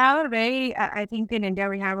we have I think in India,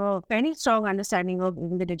 we have a very strong understanding of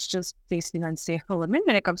even the digital space being unsafe for women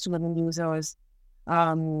when it comes to women users.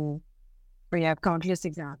 We have countless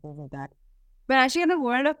examples of that. But actually, in the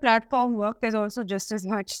world of platform work, there's also just as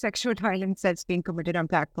much sexual violence that's being committed on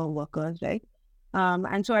platform workers, right?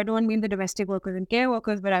 And so I don't mean the domestic workers and care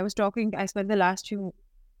workers, but I spent the last few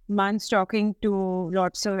months talking to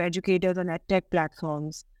lots of educators on edtech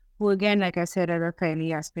platforms who, again, like I said, are a fairly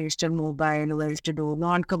aspirational, mobile, well-to-do,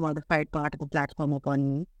 non-commodified part of the platform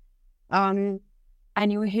economy. And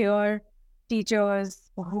you hear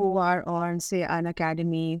teachers who are on, say, an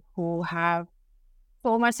academy who have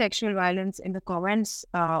so much sexual violence in the comments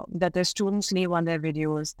that the students leave on their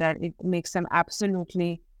videos that it makes them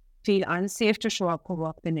absolutely feel unsafe to show up for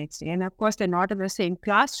work the next day. And of course, they're not in the same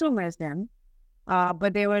classroom as them,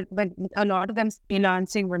 but a lot of them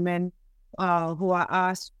freelancing women who are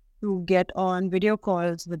asked to get on video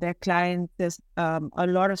calls with their clients. There's a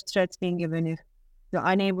lot of threats being given if you're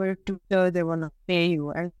unable to, they will not pay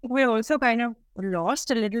you. I think we're also kind of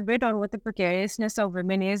lost a little bit on what the precariousness of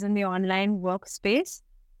women is in the online workspace.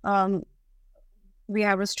 We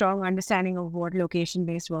have a strong understanding of what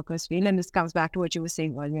location-based workers feel, and this comes back to what you were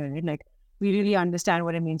saying earlier, right? Like, we really understand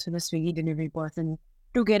what it means for the Swiggy delivery person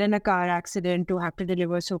to get in a car accident, to have to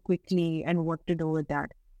deliver so quickly, and what to do with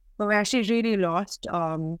that. But we're actually really lost,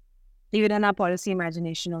 even in our policy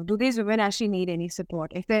imagination of, do these women actually need any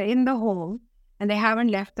support? If they're in the home and they haven't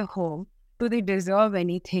left the home, do they deserve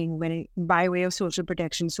anything by way of social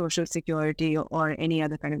protection, social security, or any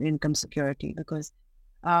other kind of income security? Because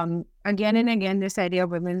again and again, this idea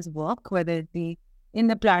of women's work, whether it be in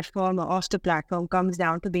the platform or off the platform, comes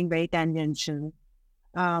down to being very tangential.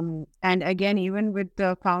 And again, even with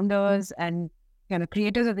the founders and kind of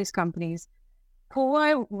creators of these companies who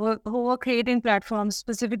are creating platforms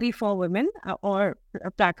specifically for women or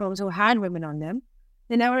platforms who had women on them,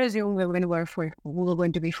 they never assumed women were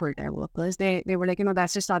going to be full-time workers. They were like,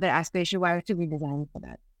 that's just not their aspiration. Why should we design for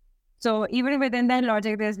that? So even within that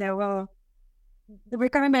logic, we're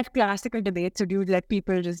coming back to classical debates. So do you let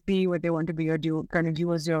people just be what they want to be, or do you kind of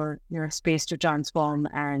use your space to transform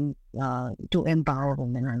and to empower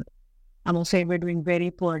women? I'm also we're doing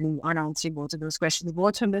very poorly on answering both of those questions,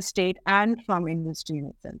 both from the state and from industry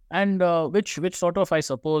itself. And which sort of, I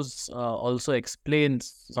suppose, also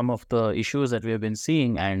explains some of the issues that we have been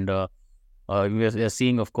seeing. And we are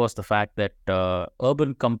seeing, of course, the fact that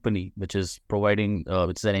Urban Company, which is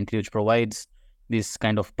an entity which provides these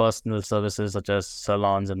kind of personal services such as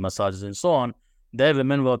salons and massages and so on, their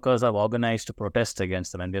women workers have organized to protest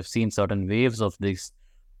against them. And we have seen certain waves of these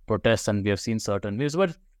protests, and we have seen certain waves.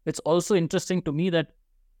 But it's also interesting to me that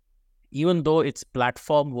even though it's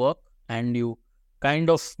platform work and you kind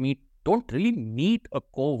of don't really meet a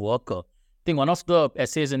co-worker. I think one of the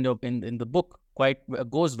essays in the book quite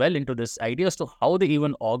goes well into this idea as to how they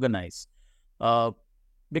even organize.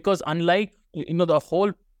 Because unlike, the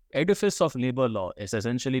whole edifice of labor law is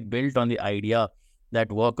essentially built on the idea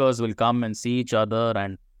that workers will come and see each other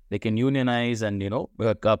and they can unionize and,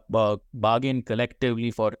 bargain collectively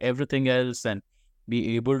for everything else and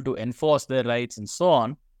be able to enforce their rights and so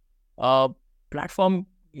on. platform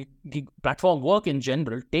work in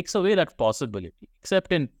general takes away that possibility,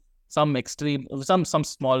 except in some extreme, some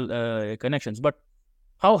small connections. But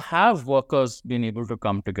how have workers been able to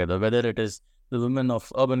come together, whether it is the women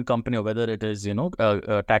of urban company or whether it is,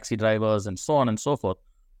 taxi drivers and so on and so forth?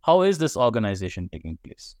 How is this organization taking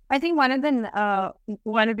place? I think one of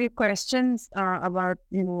the questions about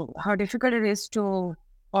how difficult it is to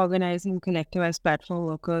organize and collectivize platform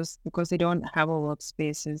workers because they don't have a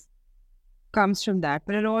workspaces comes from that.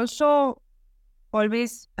 But it also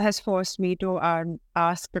always has forced me to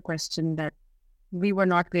ask the question that we were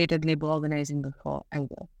not great at labor organizing before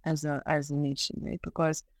either as a nation, right?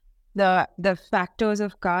 Because the factors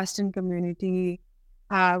of caste and community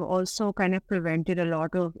have also kind of prevented a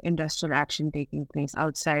lot of industrial action taking place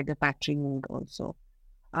outside the factory unit also.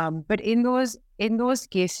 But in those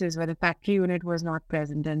cases where the factory unit was not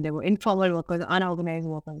present and there were informal workers, unorganized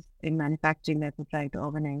workers in manufacturing that were trying to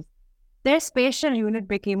organize, their spatial unit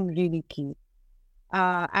became really key.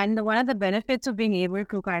 And one of the benefits of being able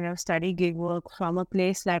to kind of study gig work from a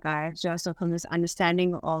place like ours, just from this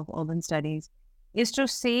understanding of urban studies, is to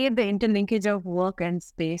see the interlinkage of work and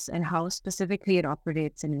space and how specifically it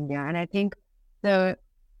operates in India. And I think the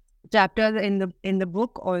chapters in the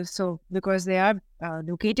book also, because they are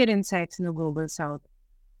located in sites in the global south,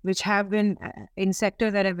 which have been in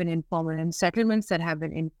sectors that have been informal and settlements that have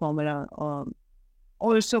been informal,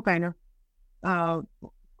 also kind of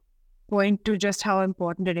point to just how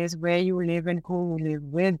important it is where you live and who you live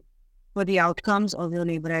with for the outcomes of your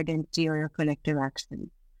labor identity or your collective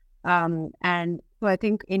action. And so I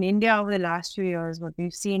think in India over the last few years, what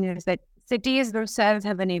we've seen is that cities themselves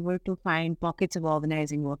have been able to find pockets of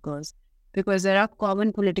organizing workers because there are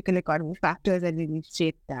common political economic factors that really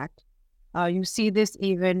shape that. You see this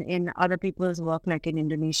even in other people's work, like in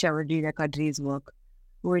Indonesia or Rida Kadri's work,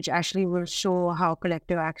 which actually will show how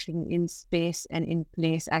collective action in space and in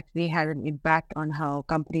place actually has an impact on how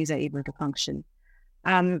companies are able to function.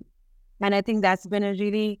 And I think that's been a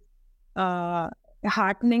really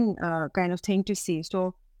heartening kind of thing to see.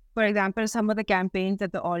 So, for example, some of the campaigns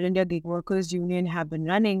that the All India Gig Workers Union have been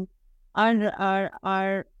running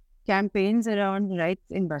are campaigns around rights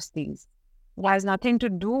in bastis. It has nothing to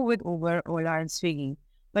do with Uber, Ola, and Swiggy.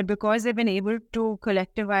 But because they've been able to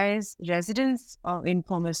collectivize residents of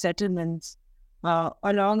informal settlements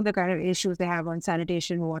along the kind of issues they have on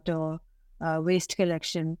sanitation, water, waste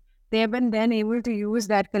collection, they have been then able to use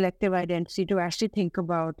that collective identity to actually think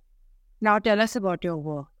about, now tell us about your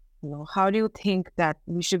work. How do you think that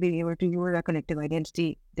we should be able to use our collective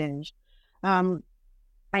identity then? And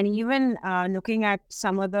even looking at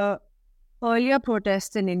some of the earlier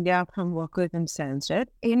protests in India from workers themselves, right?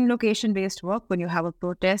 In location-based work, when you have a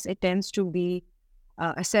protest, it tends to be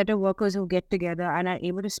a set of workers who get together and are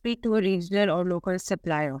able to speak to a regional or local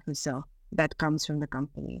supply officer that comes from the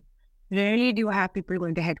company. Rarely do you have people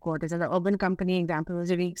going to headquarters. And the urban company example was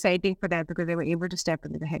really exciting for that because they were able to step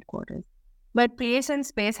into the headquarters. But place and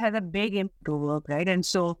space has a big impact to work, right? And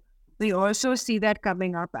so we also see that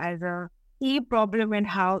coming up as a key problem in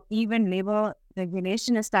how even labor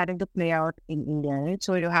regulation is starting to play out in India, right?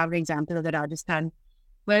 So you have the example of the Rajasthan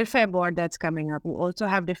welfare board that's coming up. You also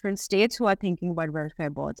have different states who are thinking about welfare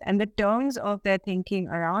boards. And the terms of their thinking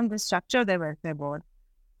around the structure of their welfare board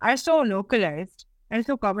are so localized and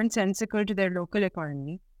so commonsensical to their local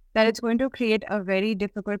economy that it's going to create a very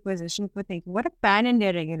difficult position for thinking, what a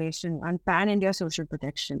pan-India regulation and pan-India social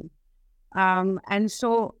protection. And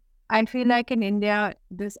so I feel like in India,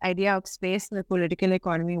 this idea of space in the political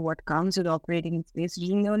economy, what comes with operating in space,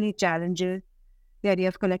 really challenges the idea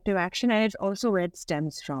of collective action, and it's also where it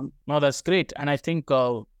stems from. No, that's great. And I think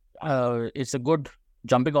it's a good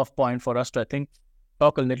jumping off point for us to, I think,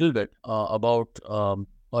 talk a little bit about,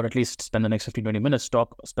 or at least spend the next 15-20 minutes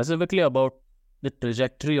talk specifically about the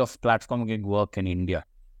trajectory of platform gig work in India.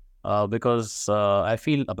 Because I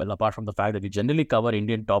feel, apart from the fact that we generally cover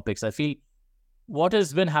Indian topics, I feel what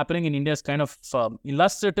has been happening in India is kind of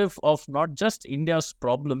illustrative of not just India's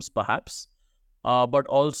problems, perhaps, but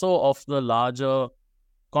also of the larger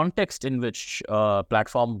context in which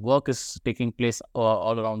platform work is taking place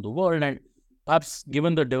all around the world. And perhaps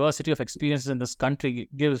given the diversity of experiences in this country,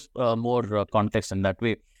 gives more context in that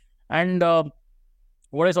way. And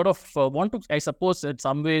what I sort of want to, I suppose, in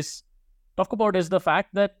some ways talk about is the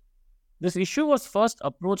fact that this issue was first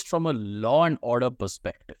approached from a law and order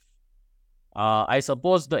perspective. I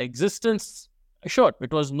suppose the existence, sure,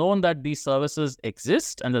 it was known that these services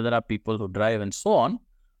exist and that there are people who drive and so on.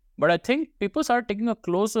 But I think people started taking a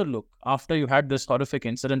closer look after you had this horrific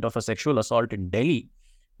incident of a sexual assault in Delhi,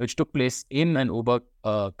 which took place in an Uber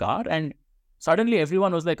car. And suddenly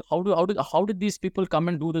everyone was like, how did these people come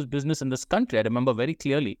and do this business in this country? I remember very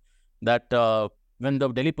clearly that when the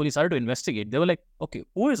Delhi police started to investigate, they were like, okay,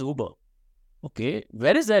 who is Uber? Okay,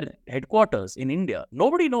 where is their headquarters in India?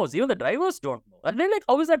 Nobody knows. Even the drivers don't know. And they're like,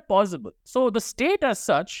 how is that possible? So the state as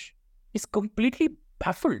such is completely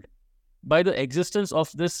baffled by the existence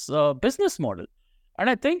of this business model.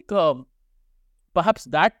 And I think perhaps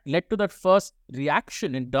that led to that first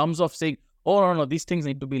reaction in terms of saying, oh, no, these things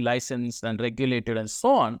need to be licensed and regulated and so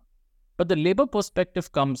on. But the labor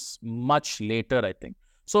perspective comes much later, I think.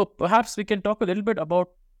 So perhaps we can talk a little bit about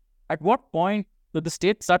at what point did the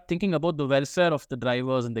state start thinking about the welfare of the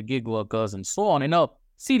drivers and the gig workers and so on in a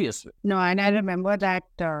serious way? No, and I remember that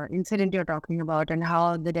incident you're talking about and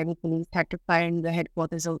how the Delhi police had to find the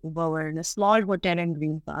headquarters of Uber were in a small hotel in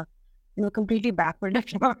Green Park. Completely baffled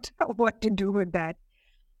about what to do with that.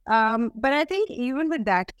 But I think even with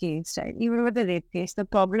that case, right, even with the rape case, the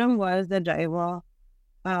problem was the driver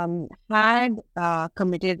had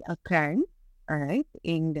committed a crime, all right,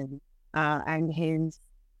 in Delhi, and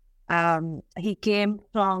he came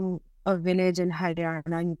from a village in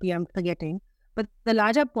Haryana, UP, I'm forgetting. But the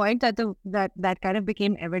larger point that kind of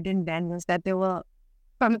became evident then was that they were,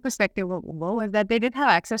 from the perspective of Uber, was that they did have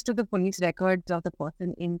access to the police records of the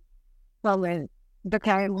person where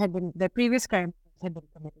the previous crime had been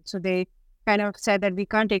committed. So they kind of said that we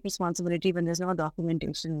can't take responsibility when there's no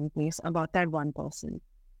documentation in place about that one person.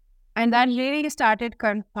 And that really started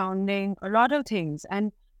confounding a lot of things.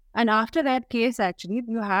 And after that case, actually,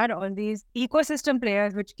 you had all these ecosystem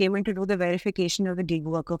players which came in to do the verification of the gig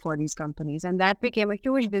worker for these companies. And that became a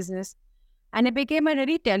huge business. And it became a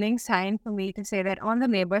really telling sign for me to say that on the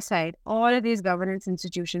labor side, all of these governance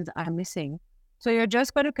institutions are missing. So you're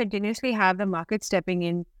just going to continuously have the market stepping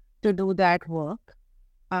in to do that work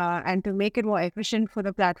and to make it more efficient for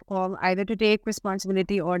the platform, either to take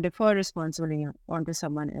responsibility or defer responsibility onto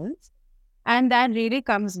someone else. And that really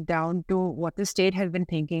comes down to what the state has been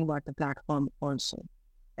thinking about the platform also,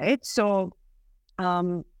 right? So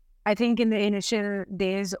I think in the initial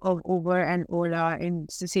days of Uber and Ola in,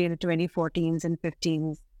 say, the 2014s and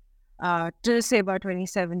 15s, till say about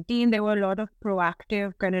 2017, there were a lot of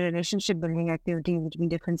proactive kind of relationship building activities between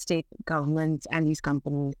different state governments and these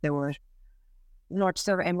companies. There were lots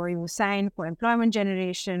of MOUs signed for employment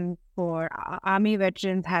generation, for army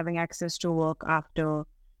veterans having access to work after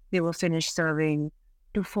they were finished serving,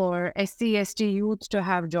 for SC, ST youth to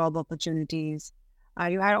have job opportunities.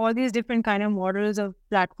 You had all these different kind of models of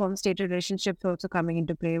platform-state relationships also coming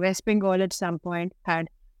into play. West Bengal at some point had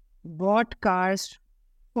bought cars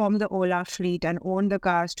from the Ola fleet and owned the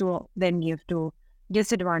cars to then give to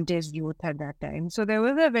disadvantaged youth at that time. So there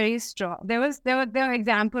was a very strong, there were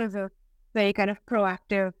examples of very kind of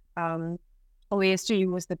proactive ways to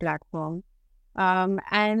use the platform.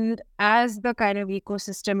 And as the kind of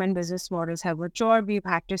ecosystem and business models have matured, we've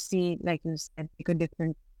had to see, like you said, like a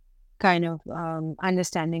different kind of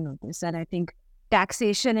understanding of this. And I think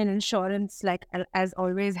taxation and insurance, like as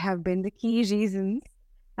always, have been the key reasons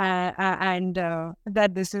and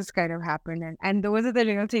that this has kind of happened. And those are the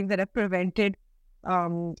real things that have prevented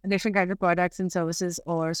different kinds of products and services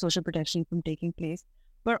or social protection from taking place.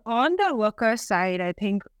 But on the worker side, I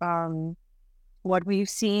think what we've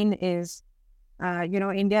seen is,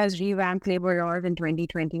 India has revamped labor laws in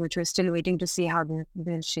 2020, which we're still waiting to see how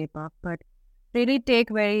they'll shape up. But really take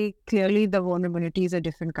very clearly the vulnerabilities of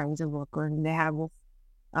different kinds of workers. And they have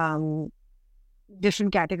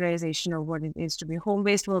different categorization of what it is to be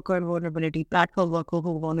home-based worker vulnerability, platform worker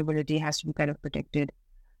who vulnerability has to be kind of protected,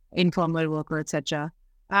 informal worker, etc.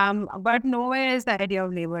 But nowhere is the idea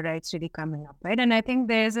of labor rights really coming up, right? And I think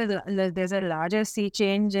there's a larger sea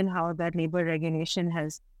change in how that labor regulation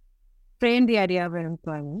has framed the idea of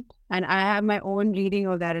employment. And I have my own reading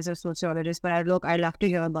of that as a sociologist, but I'd love to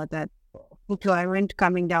hear about that. Employment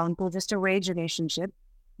coming down to just a wage relationship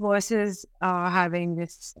versus having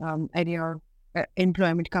this idea of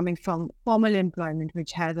employment coming from formal employment,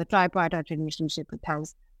 which has a tripartite relationship, it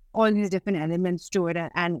has all these different elements to it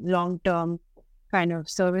and long-term kind of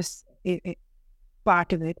service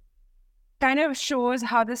part of it. Kind of shows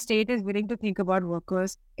how the state is willing to think about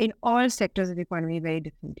workers in all sectors of the economy very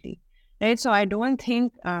differently, right? So I don't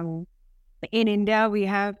think in India we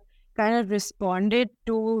have kind of responded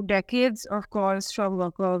to decades of calls from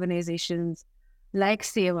worker organizations like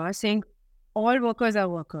Seva saying all workers are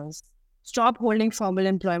workers. Stop holding formal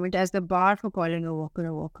employment as the bar for calling a worker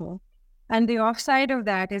a worker. And the offside of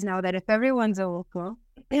that is now that if everyone's a worker,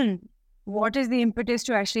 what is the impetus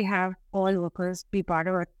to actually have all workers be part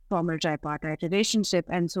of a formal tripartite relationship?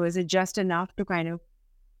 And so is it just enough to kind of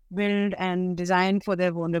build and design for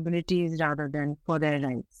their vulnerabilities rather than for their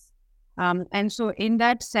rights? And so in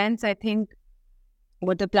that sense, I think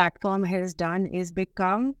what the platform has done is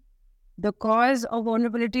become the cause of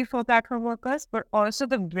vulnerability for platform workers, but also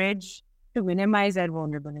the bridge to minimize that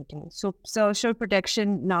vulnerability. So social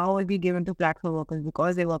protection now will be given to platform workers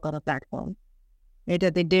because they work on a platform, right,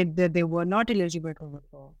 that they were not eligible to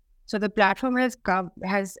before. So the platform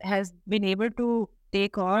has been able to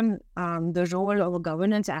take on the role of a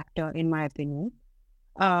governance actor, in my opinion,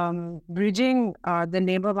 bridging the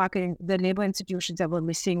labor market, the labor institutions that were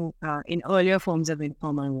missing in earlier forms of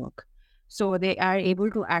informal work. So they are able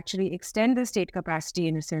to actually extend the state capacity,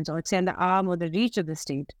 in a sense, or extend the arm or the reach of the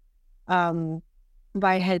state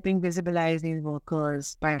by helping visibilize these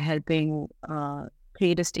workers, by helping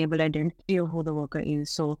create a stable identity of who the worker is.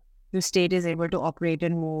 So the state is able to operate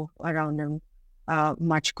and move around them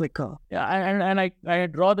much quicker. Yeah, and I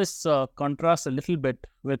draw this contrast a little bit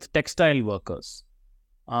with textile workers.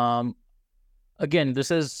 Again, this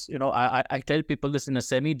is, I tell people this in a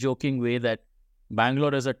semi-joking way that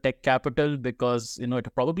Bangalore is a tech capital because,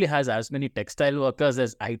 it probably has as many textile workers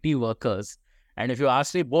as IT workers. And if you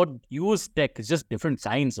ask me, both use tech, it's just different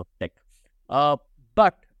kinds of tech.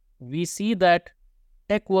 But we see that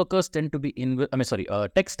tech workers tend to be,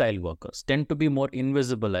 textile workers tend to be more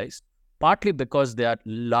invisibilized, partly because they are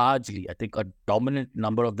largely, I think, a dominant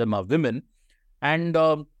number of them are women. And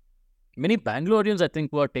many Bangaloreans, I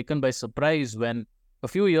think, were taken by surprise when a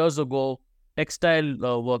few years ago,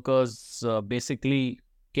 textile workers basically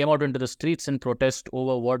came out into the streets in protest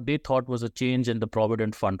over what they thought was a change in the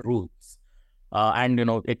Provident Fund rules. And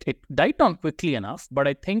it died down quickly enough. But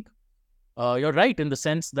I think you're right in the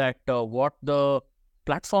sense that what the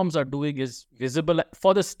platforms are doing is visible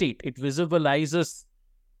for the state. It visibilizes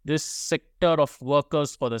this sector of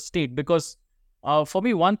workers for the state. Because for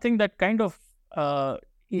me, one thing that kind of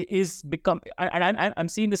is become, and I'm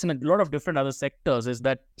seeing this in a lot of different other sectors, is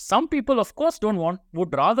that some people, of course,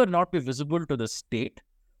 would rather not be visible to the state,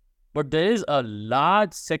 but there is a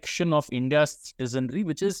large section of India's citizenry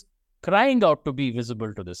which is crying out to be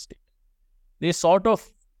visible to the state. They sort of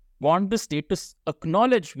want the state to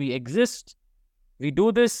acknowledge we exist, we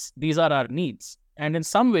do this, these are our needs. And in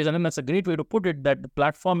some ways, I think that's a great way to put it, that the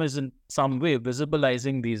platform is in some way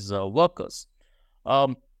visibilizing these workers.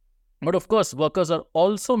 But of course, workers are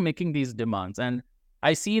also making these demands. And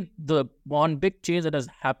I see the one big change that has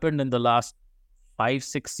happened in the last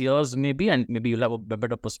 5-6 years, maybe, and maybe you'll have a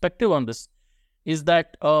better perspective on this, is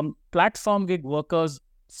that platform gig workers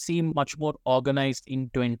seem much more organized in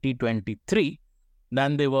 2023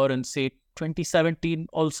 than they were in, say, 2017,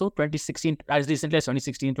 also 2016, as recently as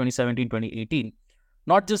 2016, 2017, 2018.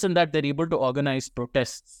 Not just in that they're able to organize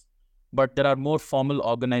protests, but there are more formal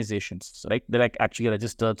organizations, right? They're like actually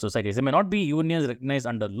registered societies. They may not be unions recognized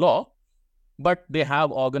under law, but they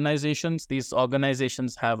have organizations. These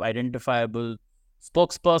organizations have identifiable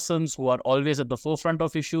spokespersons who are always at the forefront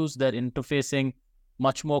of issues. They're interfacing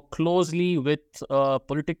much more closely with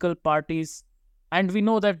political parties. And we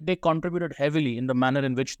know that they contributed heavily in the manner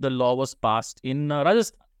in which the law was passed in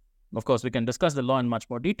Rajasthan. Of course, we can discuss the law in much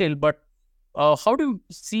more detail, but how do you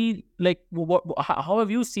see, how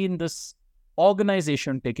have you seen this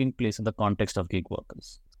organization taking place in the context of gig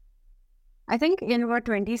workers? I think in about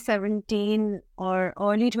 2017 or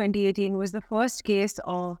early 2018 was the first case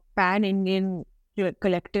of pan-Indian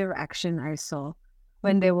collective action I saw,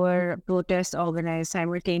 when there were protests organized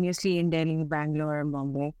simultaneously in Delhi, Bangalore, and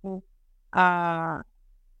Bombay. I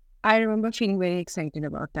remember feeling very excited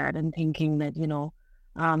about that and thinking that,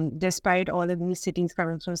 despite all of these cities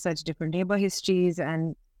coming from such different labor histories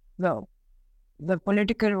and the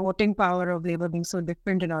political voting power of labor being so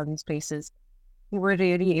different in all these places, we were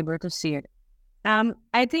really able to see it.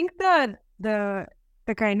 I think the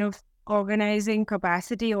kind of organizing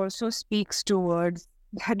capacity also speaks towards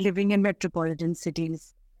living in metropolitan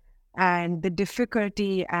cities and the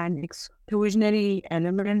difficulty and exclusionary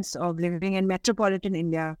elements of living in metropolitan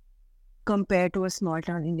India compared to a small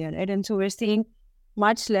town India, right? And so we're seeing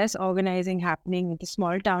much less organizing happening at the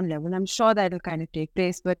small town level. I'm sure that'll kind of take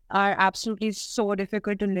place, but are absolutely so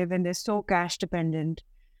difficult to live in. They're so cash dependent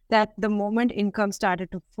that the moment income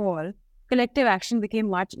started to fall, collective action became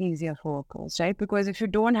much easier for workers, right? Because if you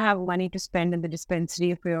don't have money to spend in the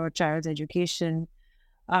dispensary for your child's education,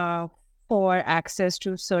 for access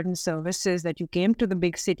to certain services that you came to the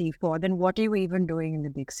big city for, then what are you even doing in the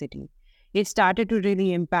big city? It started to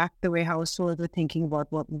really impact the way households were thinking about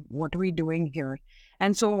what are we doing here.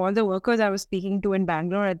 And so all the workers I was speaking to in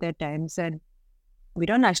Bangalore at that time said, we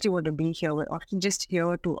don't actually want to be here. We're often just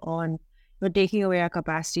here to earn. We're taking away our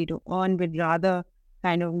capacity to earn. We'd rather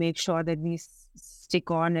kind of make sure that we stick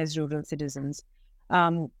on as rural citizens.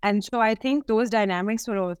 And so I think those dynamics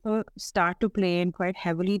will also start to play in quite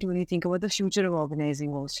heavily when you think about the future of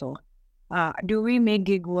organizing also. Do we make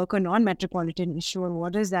gig work a non-metropolitan issue, and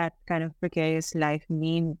what does that kind of precarious life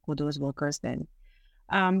mean for those workers then?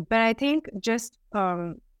 But I think just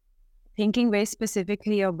thinking very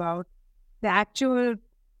specifically about the actual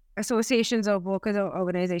associations of workers or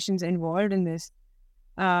organizations involved in this,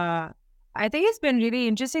 I think it's been really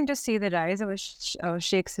interesting to see the rise of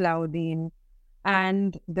Sheikh Salahuddin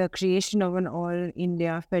and the creation of an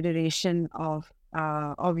all-India federation of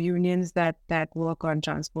unions that work on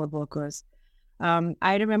transport workers.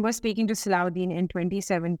 I remember speaking to Salahuddin in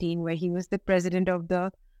 2017, where he was the president of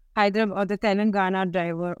the Hyderabad or the Telangana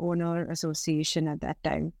Driver Owner Association at that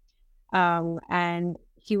time, and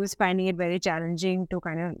he was finding it very challenging to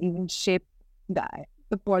kind of even shape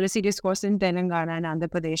the policy discourse in Telangana and Andhra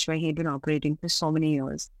Pradesh, where he'd been operating for so many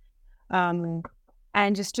years.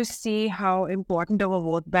 And just to see how important our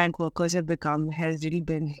vote bank workers have become has really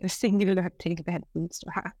been a singular thing that seems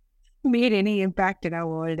to have made any impact in our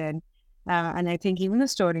world. And I think even the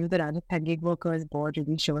story of the Rajasthan Gig Workers Board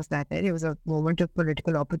really shows that it was a moment of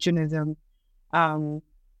political opportunism as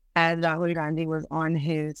Rahul Gandhi was on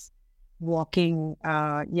his walking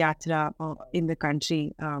yatra in the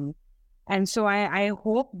country. And so I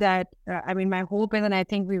hope that, my hope is, and I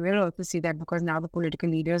think we will also see that, because now the political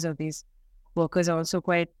leaders of these workers are also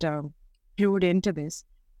quite clued into this,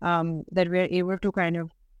 that we're able to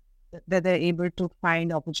that they're able to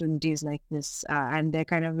find opportunities like this, and they're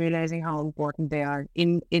kind of realizing how important they are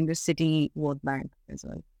in the city vote bank as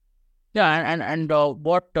well. Yeah, and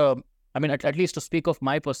what, at least to speak of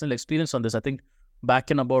my personal experience on this, I think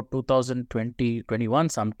back in about 2020, 21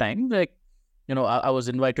 sometime, I was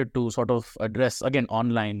invited to sort of address, again,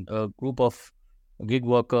 online, a group of gig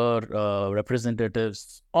worker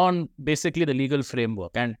representatives on basically the legal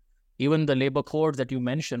framework. And even the labor codes that you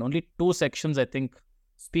mentioned, only 2 sections, I think,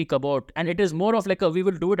 speak about, and it is more of like we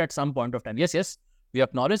will do it at some point of time. Yes, we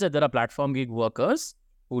acknowledge that there are platform gig workers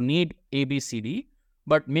who need A, B, C, D,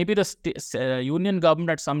 but maybe the union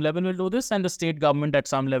government at some level will do this, and the state government at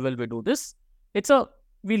some level will do this.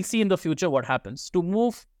 We'll see in the future what happens. To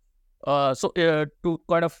move, to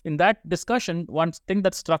kind of, in that discussion, one thing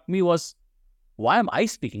that struck me was, why am I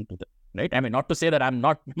speaking to them, right? Not to say that I'm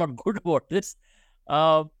not good about this.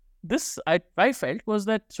 This I felt was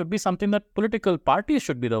that should be something that political parties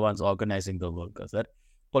should be the ones organizing the workers. That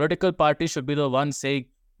political parties should be the ones saying,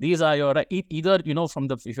 these are your, either,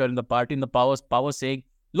 if you're in the party, in the power saying,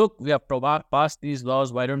 look, we have passed these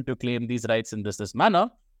laws, why don't you claim these rights in this manner?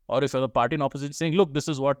 Or if you're the party in opposition saying, look, this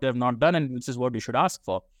is what they have not done and this is what you should ask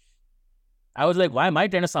for. I was like, why am I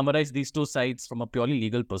trying to summarize these 2 sides from a purely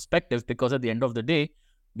legal perspective? Because at the end of the day,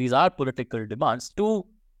 these are political demands. A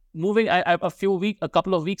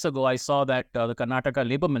couple of weeks ago, I saw that the Karnataka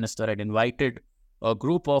Labour Minister had invited a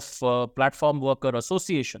group of platform worker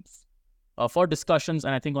associations for discussions,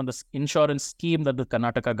 and I think on the insurance scheme that the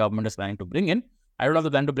Karnataka government is planning to bring in. I don't know if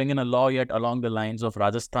they're planning to bring in a law yet along the lines of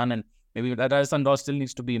Rajasthan, and maybe that Rajasthan law still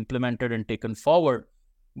needs to be implemented and taken forward.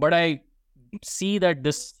 But I see that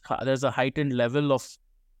there's a heightened level of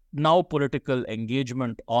now political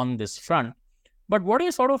engagement on this front. But what I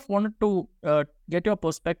sort of wanted to get your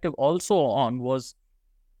perspective also on was,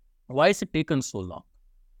 why is it taken so long?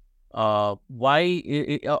 Why,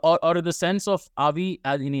 or in the sense of, are we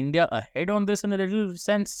in India ahead on this in a little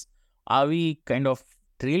sense? Are we kind of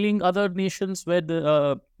trailing other nations where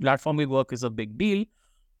the platform work is a big deal?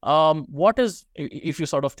 What is, if you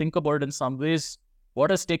sort of think about it in some ways, what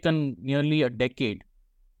has taken nearly a decade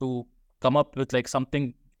to come up with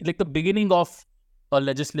something like the beginning of a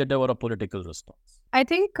legislative or a political response? I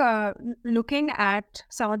think looking at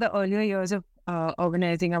some of the earlier years of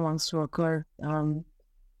organizing amongst workers,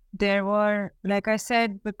 there were, like I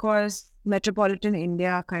said, because metropolitan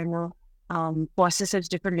India kind of forces such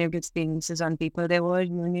different lived experiences on people, there were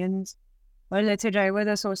unions, or let's say drivers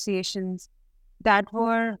associations, that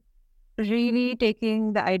were really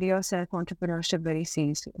taking the idea of self-entrepreneurship very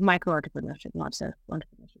seriously, micro-entrepreneurship, not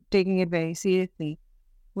self-entrepreneurship, taking it very seriously,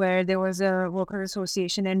 where there was a worker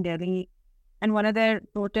association in Delhi, and one of their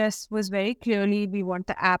protests was very clearly, we want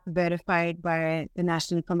the app verified by the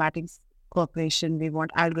National Informatics Corporation, we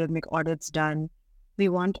want algorithmic audits done, we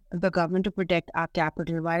want the government to protect our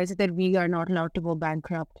capital. Why is it that we are not allowed to go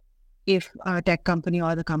bankrupt if a tech company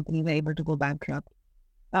or the company were able to go bankrupt?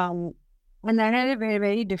 And that had a very,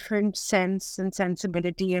 very different sense and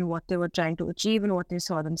sensibility in what they were trying to achieve and what they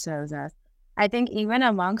saw themselves as. I think even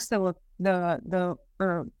amongst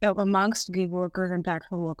amongst gig workers and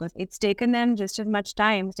platform workers, it's taken them just as much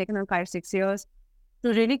time. It's taken them 5-6 years to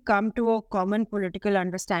really come to a common political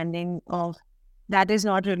understanding of that is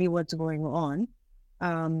not really what's going on.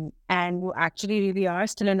 And you actually really are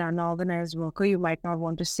still an unorganized worker. You might not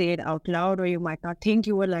want to say it out loud, or you might not think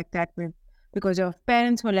you were like that because your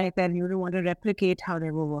parents were like that and you don't want to replicate how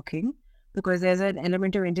they were working, because there's an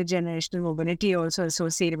element of intergenerational mobility also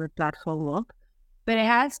associated with platform work. But it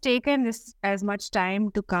has taken this as much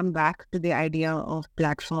time to come back to the idea of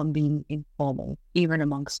platform being informal, even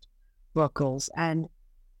amongst workers. And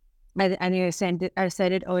I said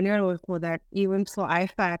it earlier also that even for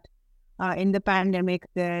IFAT, in the pandemic,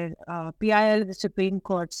 the PIL, the Supreme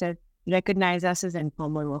Court said, recognize us as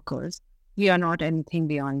informal workers. We are not anything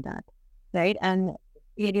beyond that, right? And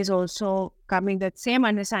it is also coming, that same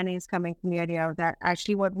understanding is coming from the idea of that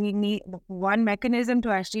actually what we need, one mechanism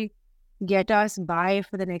to actually get us by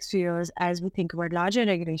for the next few years as we think about larger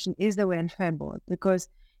regulation is the welfare board, because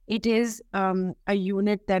it is a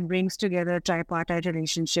unit that brings together a tripartite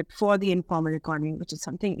relationship for the informal economy, which is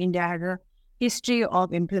something India has a history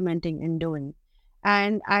of implementing and doing.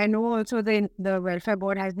 And I know also the welfare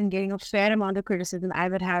board has been getting a fair amount of criticism,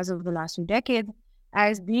 as it has over the last 2 decades,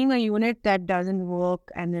 as being a unit that doesn't work,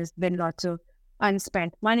 and there's been lots of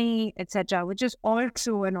unspent money, etc., which is all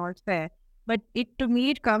true and all fair. But to me,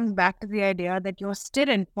 it comes back to the idea that you're still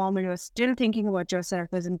informal, you're still thinking about yourself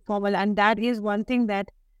as informal, and that is one thing that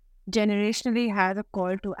generationally has a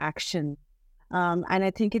call to action. And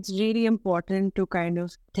I think it's really important to kind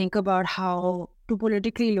of think about how to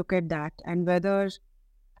politically look at that, and whether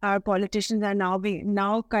our politicians are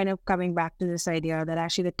now kind of coming back to this idea that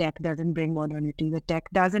actually the tech doesn't bring modernity. The tech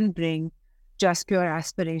doesn't bring just pure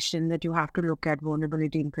aspiration, that you have to look at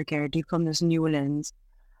vulnerability and precarity from this new lens.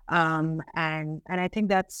 And I think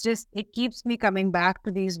that's just, it keeps me coming back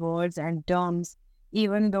to these words and terms,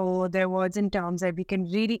 even though they're words and terms that we can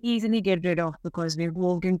really easily get rid of, because we've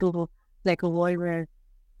moved into like a world where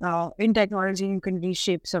in technology you can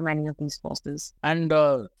reshape so many of these forces. And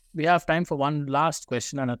we have time for one last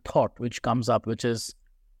question and a thought which comes up, which is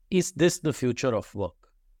this the future of work?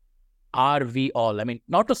 Are we all, I mean,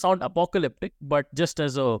 not to sound apocalyptic, but just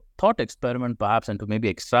as a thought experiment perhaps, and to maybe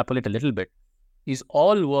extrapolate a little bit, is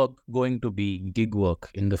all work going to be gig work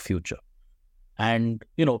in the future? And,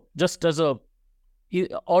 just as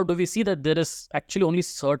or do we see that there is actually only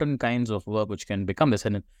certain kinds of work which can become this?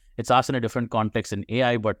 And it's asked in a different context in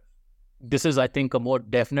AI, but this is, I think, a more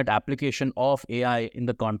definite application of AI in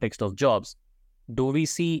the context of jobs. Do we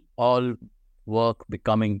see all work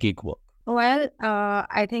becoming gig work? Well,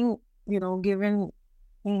 I think, given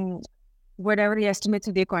whatever the estimates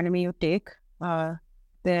of the economy you take,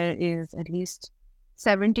 there is at least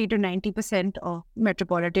 70 to 90% of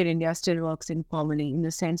metropolitan India still works informally, in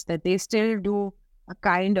the sense that they still do a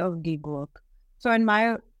kind of gig work. So in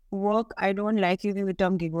my work, I don't like using the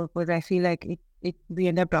term gig work, because I feel like we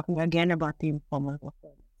end up talking again about the informal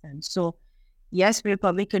worker. And so, yes, we'll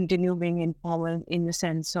probably continue being informal in the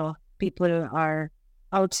sense of people are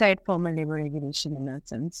outside formal labor regulation in that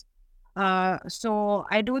sense. So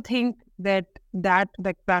I do think that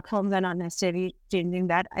the platforms are not necessarily changing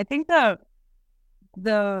that. I think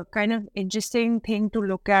the kind of interesting thing to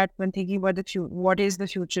look at when thinking about what is the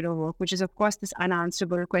future of work, which is of course this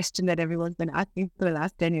unanswerable question that everyone's been asking for the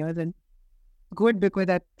last 10 years, and good, because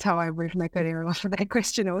that's how I built my career off of that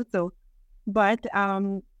question also. But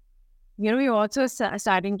we're also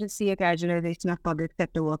starting to see a casualization of public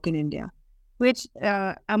sector work in India, which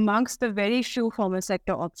amongst the very few formal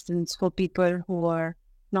sector options for people who are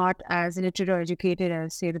not as literate or educated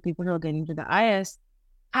as, say, the people who are getting to the IS,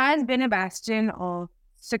 has been a bastion of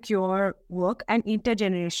secure work and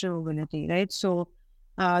intergenerational mobility, right? So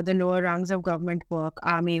the lower rungs of government work,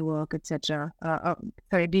 army work, etc.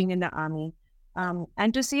 Being in the army.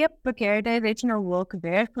 And to see a precaritization of work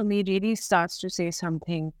there, for me, really starts to say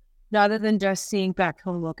something, rather than just seeing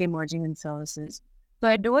platform work emerging in services. So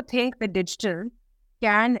I do think the digital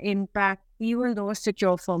can impact even those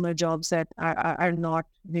secure formal jobs that are not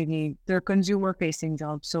really, they're consumer-facing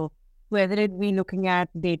jobs. So whether it be looking at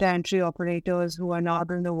data entry operators who are not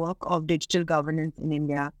doing the work of digital governance in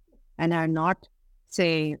India and are not,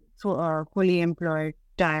 say, fully employed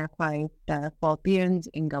Tier 5, Tier 4 PMs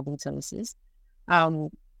in government services,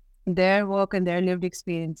 their work and their lived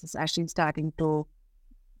experience is actually starting to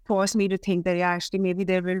force me to think that, actually maybe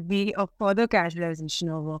there will be a further casualization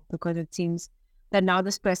of work, because it seems that now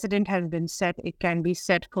this precedent has been set. It can be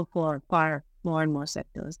set for far more and more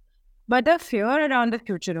sectors. But the fear around the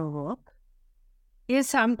future of work is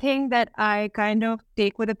something that I kind of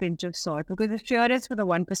take with a pinch of salt, because the fear is for the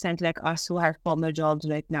 1% like us who have formal jobs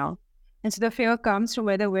right now. And so the fear comes from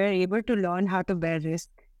whether we're able to learn how to bear risk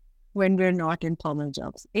when we're not in formal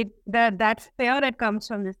jobs. That fear that comes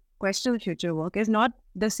from this question the future of work is not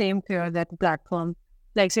the same fear that the platform,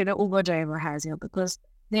 like say the Uber driver has here, because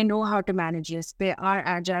they know how to manage this. They are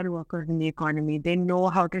agile workers in the economy. They know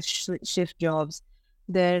how to shift jobs.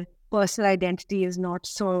 Their personal identity is not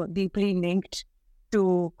so deeply linked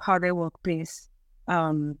to how their workplace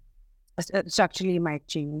structurally might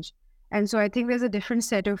change. And so I think there's a different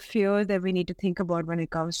set of fears that we need to think about when it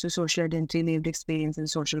comes to social identity, lived experience, and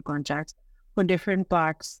social contracts for different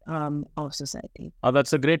parts of society.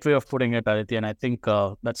 That's a great way of putting it, Aditi. And I think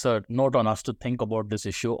that's a note on us to think about this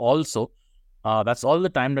issue also. That's all the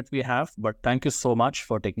time that we have. But thank you so much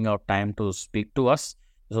for taking out time to speak to us.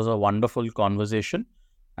 This was a wonderful conversation.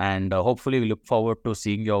 And hopefully we look forward to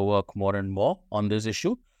seeing your work more and more on this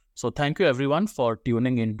issue. So thank you everyone for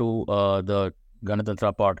tuning into the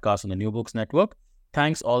Ganatantra podcast on the New Books Network.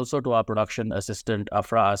 Thanks also to our production assistant,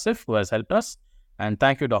 Afra Asif, who has helped us. And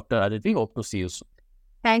thank you, Dr. Aditi. Hope to see you soon.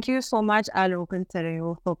 Thank you so much, Alok and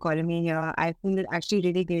Surie, for calling me here. I feel actually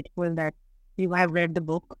really grateful that you have read the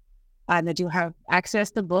book and that you have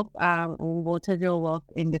accessed the book. Both of your work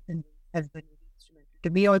in different ways has been instrumental to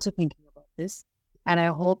me also thinking about this. And I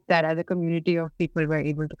hope that as a community of people, we're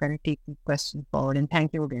able to kind of take these questions forward. And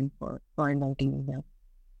thank you again for inviting me here.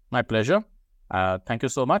 My pleasure. Thank you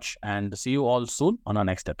so much. And see you all soon on our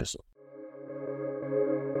next episode.